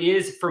 But it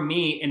is, for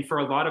me and for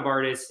a lot of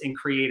artists and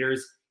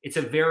creators, it's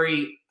a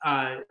very,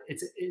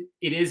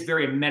 it is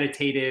very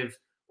meditative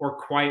or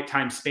quiet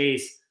time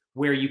space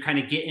where you kind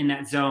of get in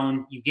that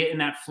zone, you get in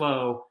that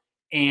flow,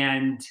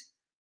 and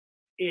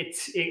it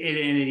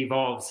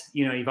evolves,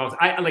 evolves.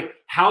 I like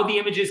how the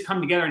images come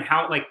together, and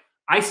how, like,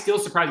 I still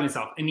surprise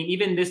myself. I mean,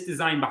 even this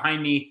design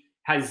behind me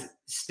has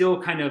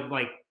still kind of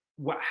like,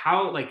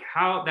 how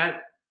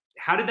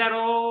did that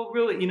all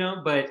really,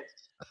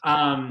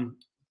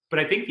 but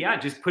I think, yeah,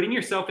 just putting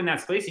yourself in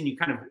that space, and you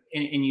kind of,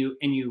 and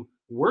you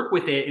work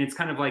with it, and it's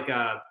kind of like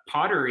a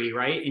pottery,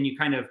 right? And you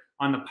kind of,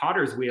 on the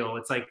potter's wheel,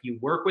 it's like you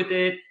work with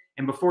it,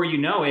 and before you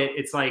know it,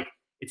 it's like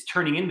it's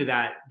turning into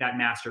that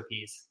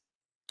masterpiece.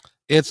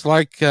 It's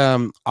like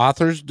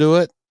authors do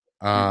it,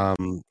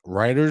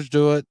 writers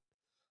do it,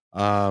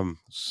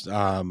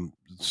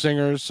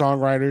 singers,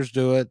 songwriters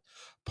do it,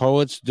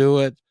 poets do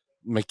it,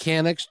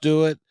 mechanics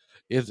do it.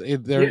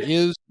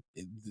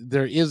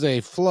 There is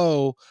a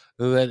flow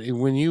that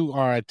when you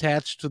are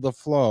attached to the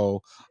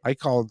flow, I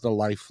call it the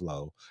life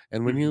flow.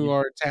 And when you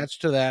are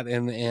attached to that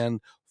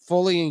and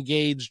fully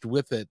engaged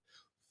with it,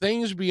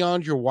 things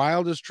beyond your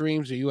wildest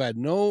dreams that you had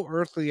no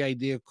earthly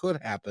idea could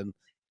happen.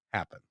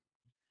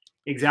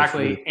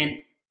 Exactly.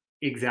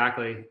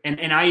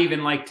 And I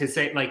even like to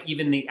say, like,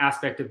 even the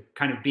aspect of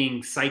kind of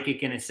being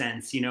psychic in a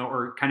sense,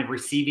 or kind of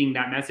receiving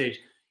that message,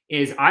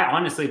 is I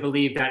honestly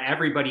believe that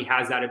everybody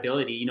has that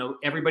ability.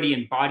 Everybody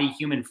in body,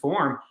 human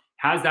form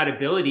has that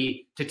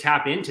ability to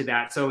tap into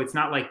that. So it's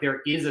not like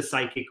there is a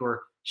psychic,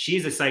 or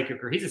she's a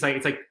psychic, or he's a psychic.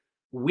 It's like,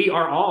 we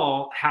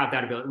all have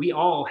that ability. We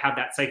all have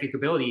that psychic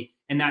ability.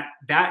 And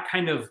that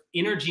kind of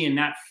energy and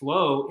that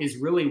flow is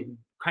really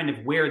kind of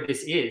where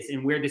this is,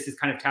 and where this is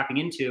kind of tapping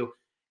into.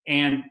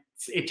 And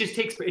it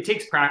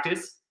takes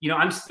practice.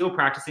 I'm still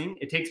practicing.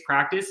 It takes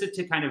practice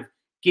to kind of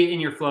get in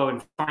your flow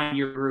and find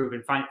your groove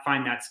and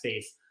find that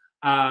space.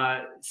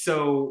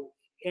 So,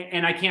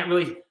 and I can't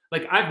really,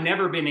 like I've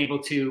never been able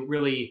to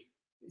really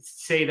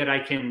say that I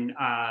can,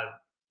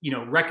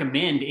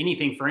 recommend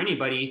anything for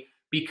anybody,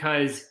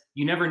 because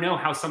you never know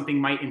how something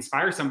might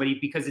inspire somebody,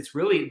 because it's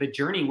really the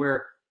journey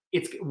where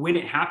it's when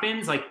it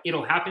happens, like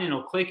it'll happen and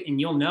it'll click and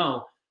you'll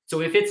know.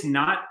 So if it's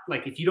not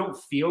like, if you don't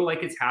feel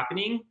like it's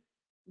happening,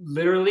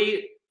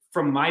 literally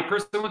from my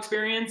personal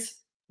experience,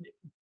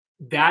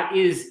 that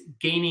is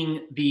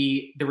gaining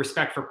the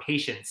respect for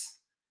patience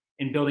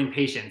and building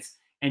patience.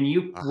 And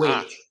you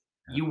wait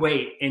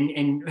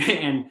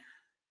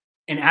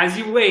and as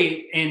you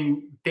wait,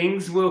 and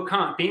things will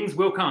come,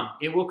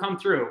 it will come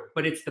through,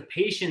 but it's the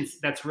patience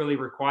that's really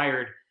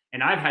required.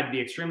 And I've had to be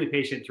extremely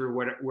patient through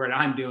what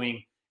I'm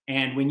doing.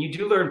 And when you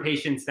do learn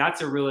patience,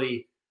 that's a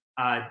really,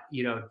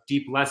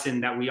 deep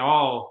lesson that we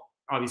all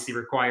obviously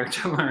require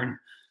to learn.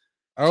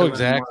 Oh,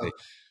 exactly.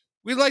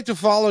 We'd like to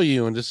follow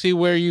you and to see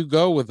where you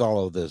go with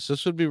all of this.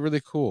 This would be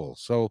really cool.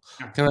 So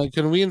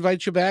can we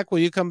invite you back? Will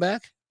you come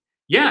back?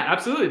 Yeah,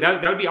 absolutely.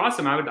 That would be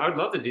awesome. I would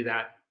love to do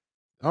that.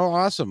 Oh,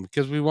 awesome.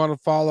 Because we want to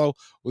follow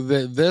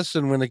this,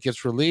 and when it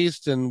gets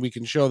released, and we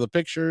can show the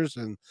pictures,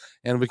 and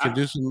we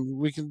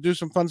can do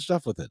some fun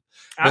stuff with it.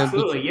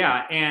 Absolutely.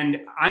 Yeah.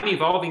 And I'm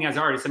evolving as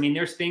an artist. I mean,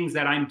 there's things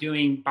that I'm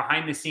doing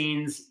behind the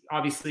scenes,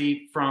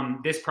 obviously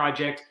from this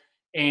project.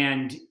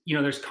 And,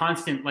 there's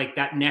constant, like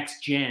that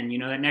next gen,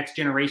 that next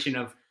generation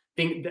of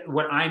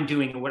what I'm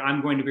doing and what I'm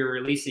going to be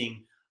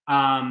releasing.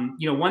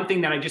 One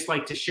thing that I just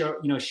like to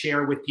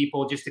share with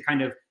people, just to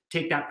kind of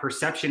take that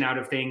perception out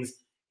of things,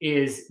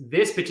 is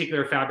this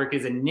particular fabric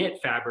is a knit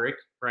fabric,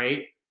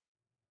 right?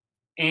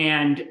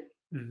 And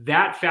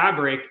that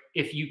fabric,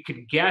 if you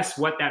could guess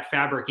what that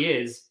fabric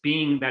is,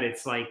 being that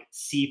it's like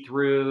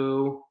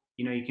see-through,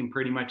 you can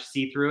pretty much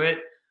see through it.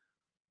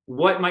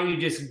 What might you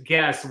just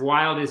guess,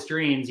 wildest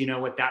dreams,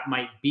 what that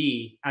might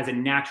be as a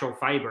natural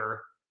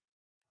fiber?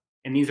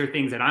 And these are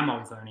things that I'm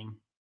always learning.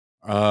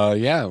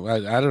 Yeah,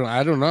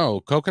 I don't know.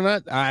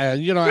 Coconut?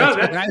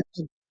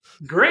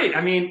 Great.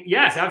 I mean,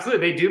 yes,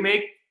 absolutely. They do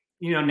make,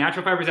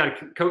 natural fibers out of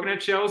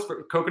coconut shells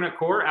for coconut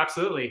core.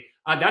 Absolutely.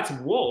 That's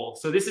wool.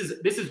 So this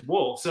is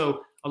wool.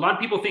 So a lot of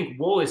people think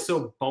wool is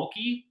so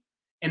bulky,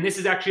 and this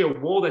is actually a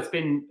wool that's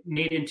been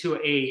made into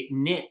a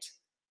knit.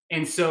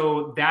 And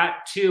so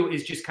that too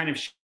is just kind of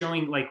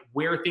showing like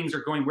where things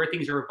are going, where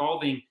things are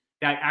evolving,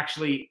 that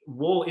actually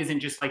wool isn't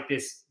just like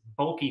this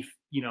bulky,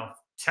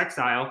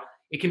 textile.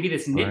 It can be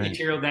this knit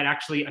material that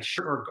actually a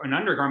shirt or an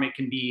undergarment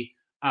can be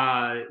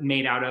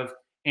made out of.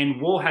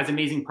 And wool has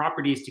amazing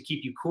properties to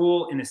keep you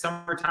cool in the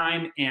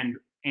summertime and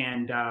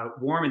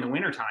warm in the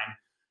wintertime.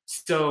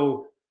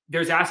 So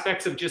there's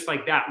aspects of just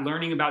like that,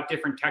 learning about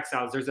different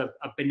textiles. There's a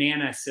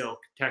banana silk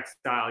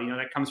textile,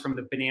 that comes from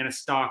the banana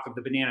stalk of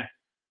the banana.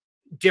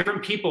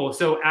 Different people.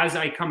 So as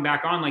I come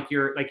back on, like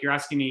you're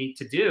asking me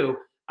to do,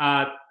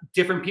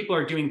 different people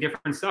are doing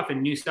different stuff,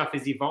 and new stuff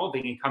is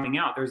evolving and coming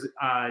out. There's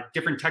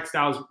different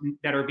textiles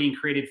that are being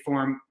created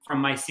from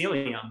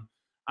mycelium,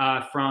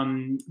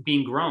 from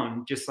being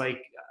grown, just like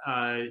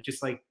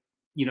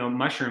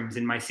mushrooms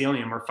in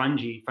mycelium, or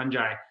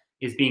fungi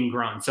is being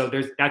grown. So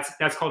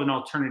that's called an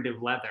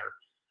alternative leather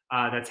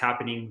that's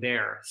happening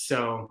there.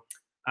 So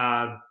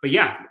but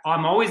yeah,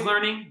 I'm always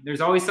learning.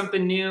 There's always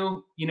something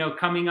new,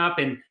 coming up.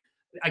 And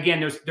again,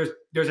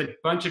 there's a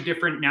bunch of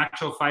different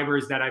natural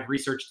fibers that I've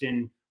researched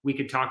and we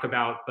could talk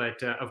about,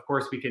 but of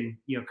course we can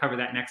cover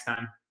that next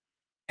time.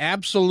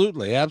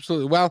 Absolutely.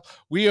 Well,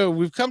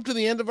 we've come to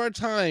the end of our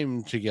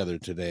time together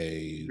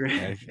today,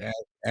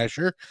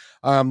 Asher.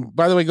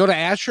 By the way, go to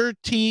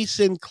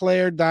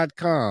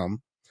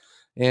AsherTSinclair.com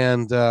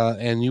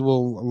and you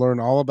will learn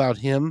all about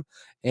him,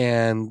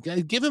 and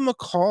give him a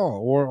call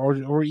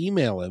or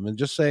email him and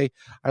just say,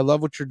 I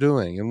love what you're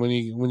doing. And when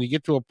you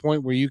get to a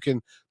point where you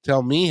can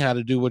tell me how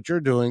to do what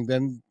you're doing,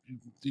 then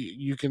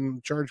you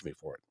can charge me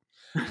for it.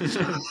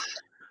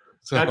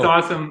 So, that's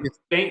awesome.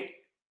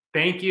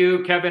 Thank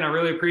you, Kevin. I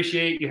really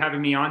appreciate you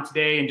having me on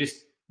today, and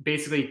just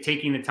basically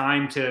taking the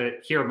time to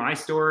hear my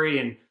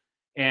story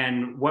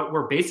and what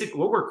we're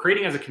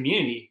creating as a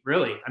community.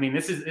 Really, I mean,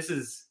 this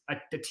is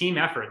a team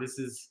effort. This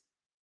is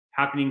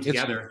happening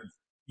together.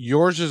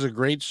 Yours is a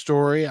great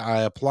story.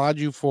 I applaud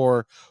you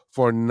for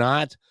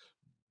not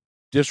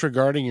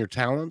disregarding your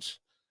talents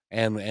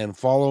and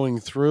following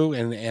through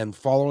and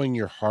following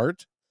your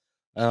heart,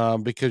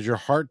 because your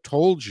heart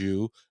told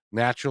you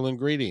natural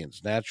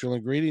ingredients.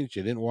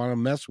 You didn't want to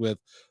mess with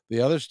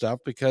the other stuff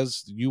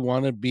because you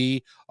want to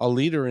be a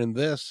leader in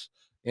this.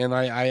 And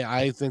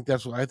I think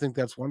that's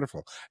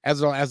wonderful.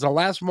 As a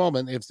last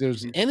moment, if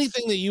there's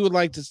anything that you would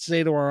like to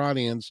say to our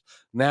audience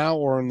now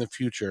or in the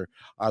future,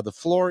 the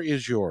floor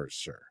is yours,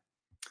 sir.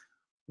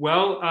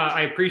 Well,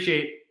 I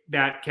appreciate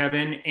that,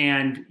 Kevin.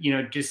 And,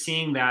 just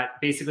seeing that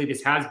basically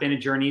this has been a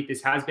journey,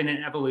 this has been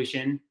an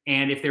evolution.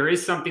 And if there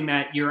is something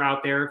that you're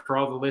out there, for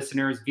all the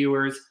listeners,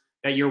 viewers,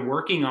 that you're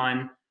working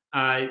on,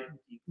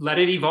 let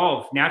it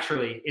evolve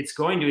naturally. It's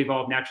going to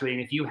evolve naturally.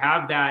 And if you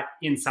have that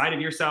inside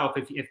of yourself,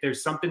 if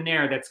there's something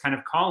there that's kind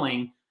of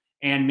calling,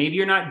 and maybe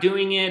you're not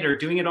doing it or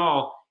doing it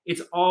all,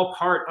 it's all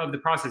part of the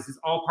process. It's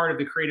all part of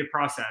the creative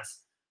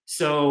process.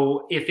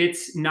 So if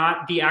it's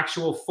not the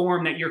actual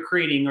form that you're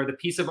creating or the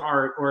piece of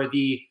art or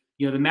the,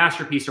 the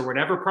masterpiece or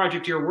whatever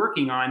project you're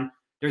working on,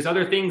 there's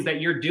other things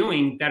that you're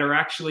doing that are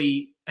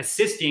actually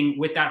assisting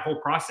with that whole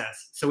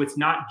process. So it's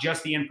not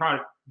just the end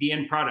product.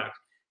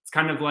 It's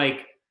kind of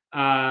like,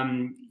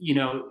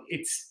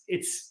 it's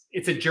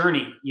a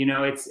journey,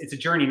 it's a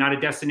journey, not a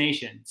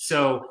destination.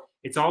 So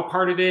it's all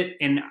part of it,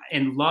 and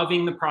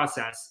loving the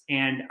process.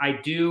 And I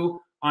do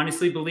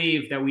honestly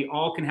believe that we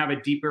all can have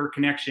a deeper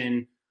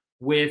connection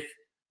with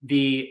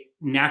the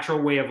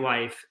natural way of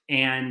life.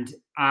 And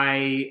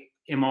I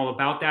am all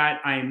about that.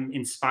 I'm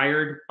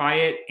inspired by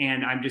it,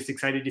 and I'm just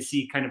excited to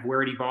see kind of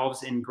where it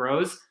evolves and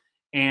grows.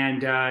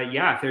 And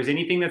if there's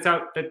anything that's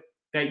out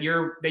that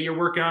you're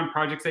working on,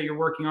 projects that you're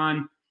working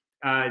on,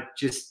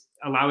 just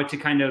allow it to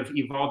kind of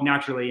evolve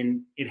naturally.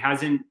 And it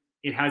hasn't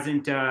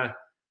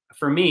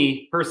for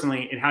me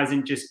personally, it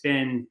hasn't just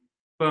been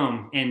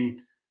boom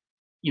and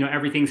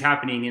everything's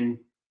happening. And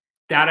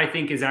that, I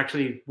think, is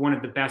actually one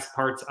of the best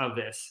parts of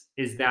this,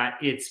 is that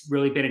it's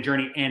really been a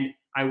journey. And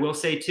I will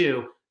say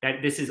too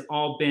that this has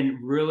all been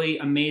really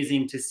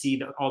amazing to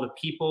see all the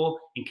people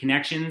and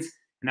connections.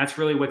 And that's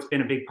really what's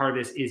been a big part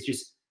of this, is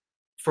just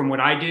from what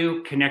I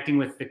do, connecting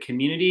with the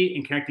community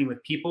and connecting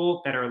with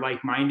people that are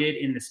like-minded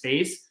in the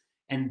space.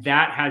 And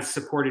that has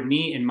supported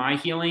me in my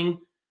healing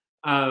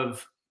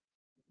of,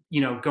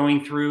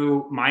 going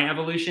through my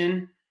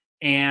evolution.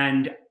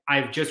 And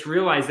I've just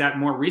realized that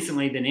more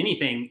recently than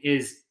anything,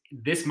 is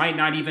this might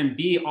not even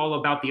be all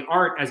about the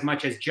art as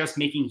much as just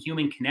making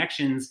human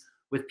connections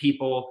with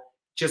people,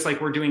 just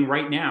like we're doing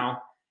right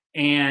now,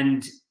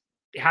 and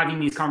having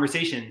these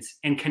conversations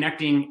and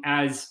connecting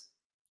as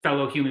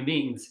fellow human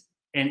beings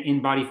and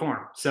in body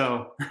form.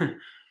 So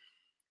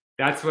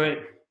that's what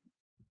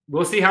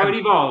we'll see how it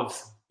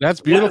evolves.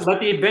 That's beautiful.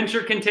 Let the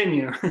adventure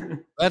continue.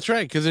 That's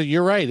right, because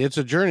you're right. It's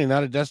a journey,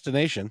 not a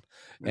destination.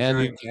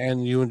 That's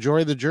and you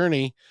enjoy the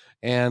journey,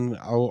 and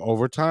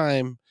over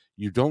time,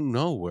 you don't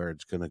know where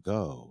it's going to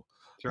go,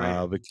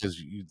 because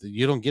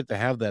you don't get to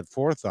have that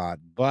forethought.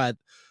 But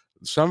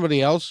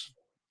somebody else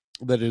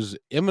that is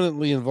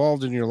imminently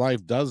involved in your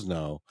life does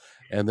know,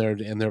 and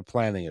they're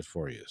planning it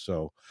for you.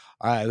 So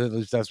at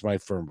least that's my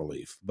firm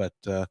belief. But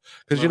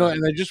because and I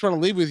just want to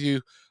leave with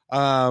you,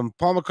 Paul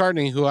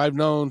McCartney, who I've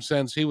known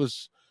since he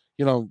was,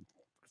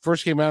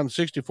 first came out in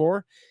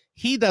 '64.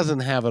 He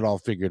doesn't have it all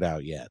figured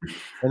out yet.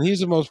 And he's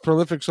the most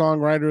prolific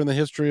songwriter in the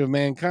history of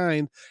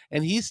mankind.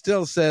 And he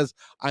still says,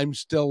 I'm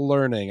still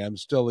learning. I'm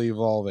still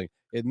evolving.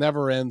 It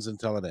never ends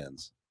until it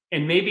ends.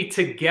 And maybe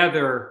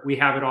together we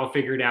have it all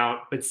figured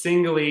out, but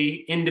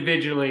singly,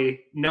 individually,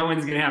 no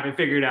one's going to have it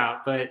figured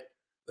out. But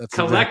that's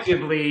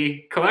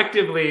collectively,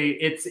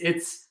 it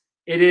is,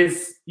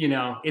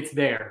 it's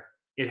there.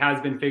 It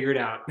has been figured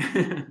out.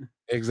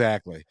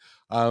 Exactly.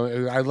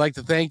 I'd like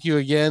to thank you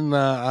again,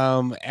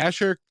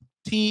 Asher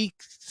T.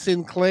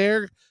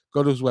 Sinclair.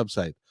 Go to his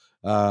website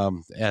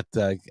at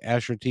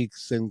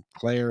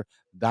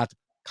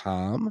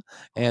AsherTSinclair.com,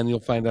 and you'll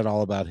find out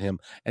all about him.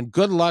 And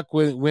good luck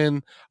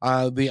when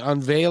the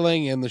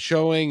unveiling and the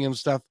showing and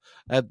stuff.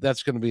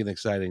 That's going to be an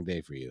exciting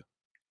day for you.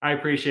 I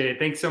appreciate it.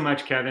 Thanks so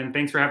much, Kevin.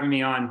 Thanks for having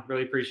me on.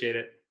 Really appreciate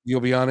it.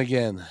 You'll be on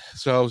again.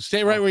 So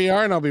stay right where you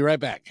are, and I'll be right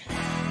back.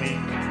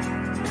 Thanks.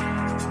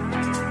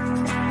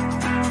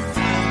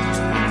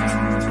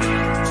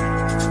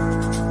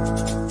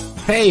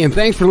 Hey, and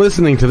thanks for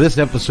listening to this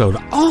episode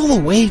all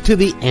the way to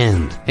the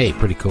end. Hey,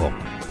 pretty cool.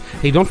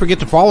 Hey, don't forget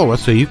to follow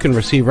us so you can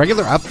receive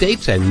regular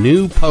updates and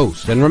new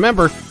posts. And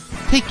remember,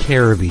 take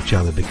care of each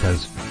other,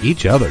 because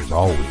each other's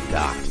all we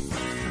got.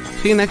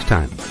 See you next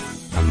time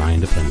on My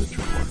Independence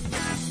Report.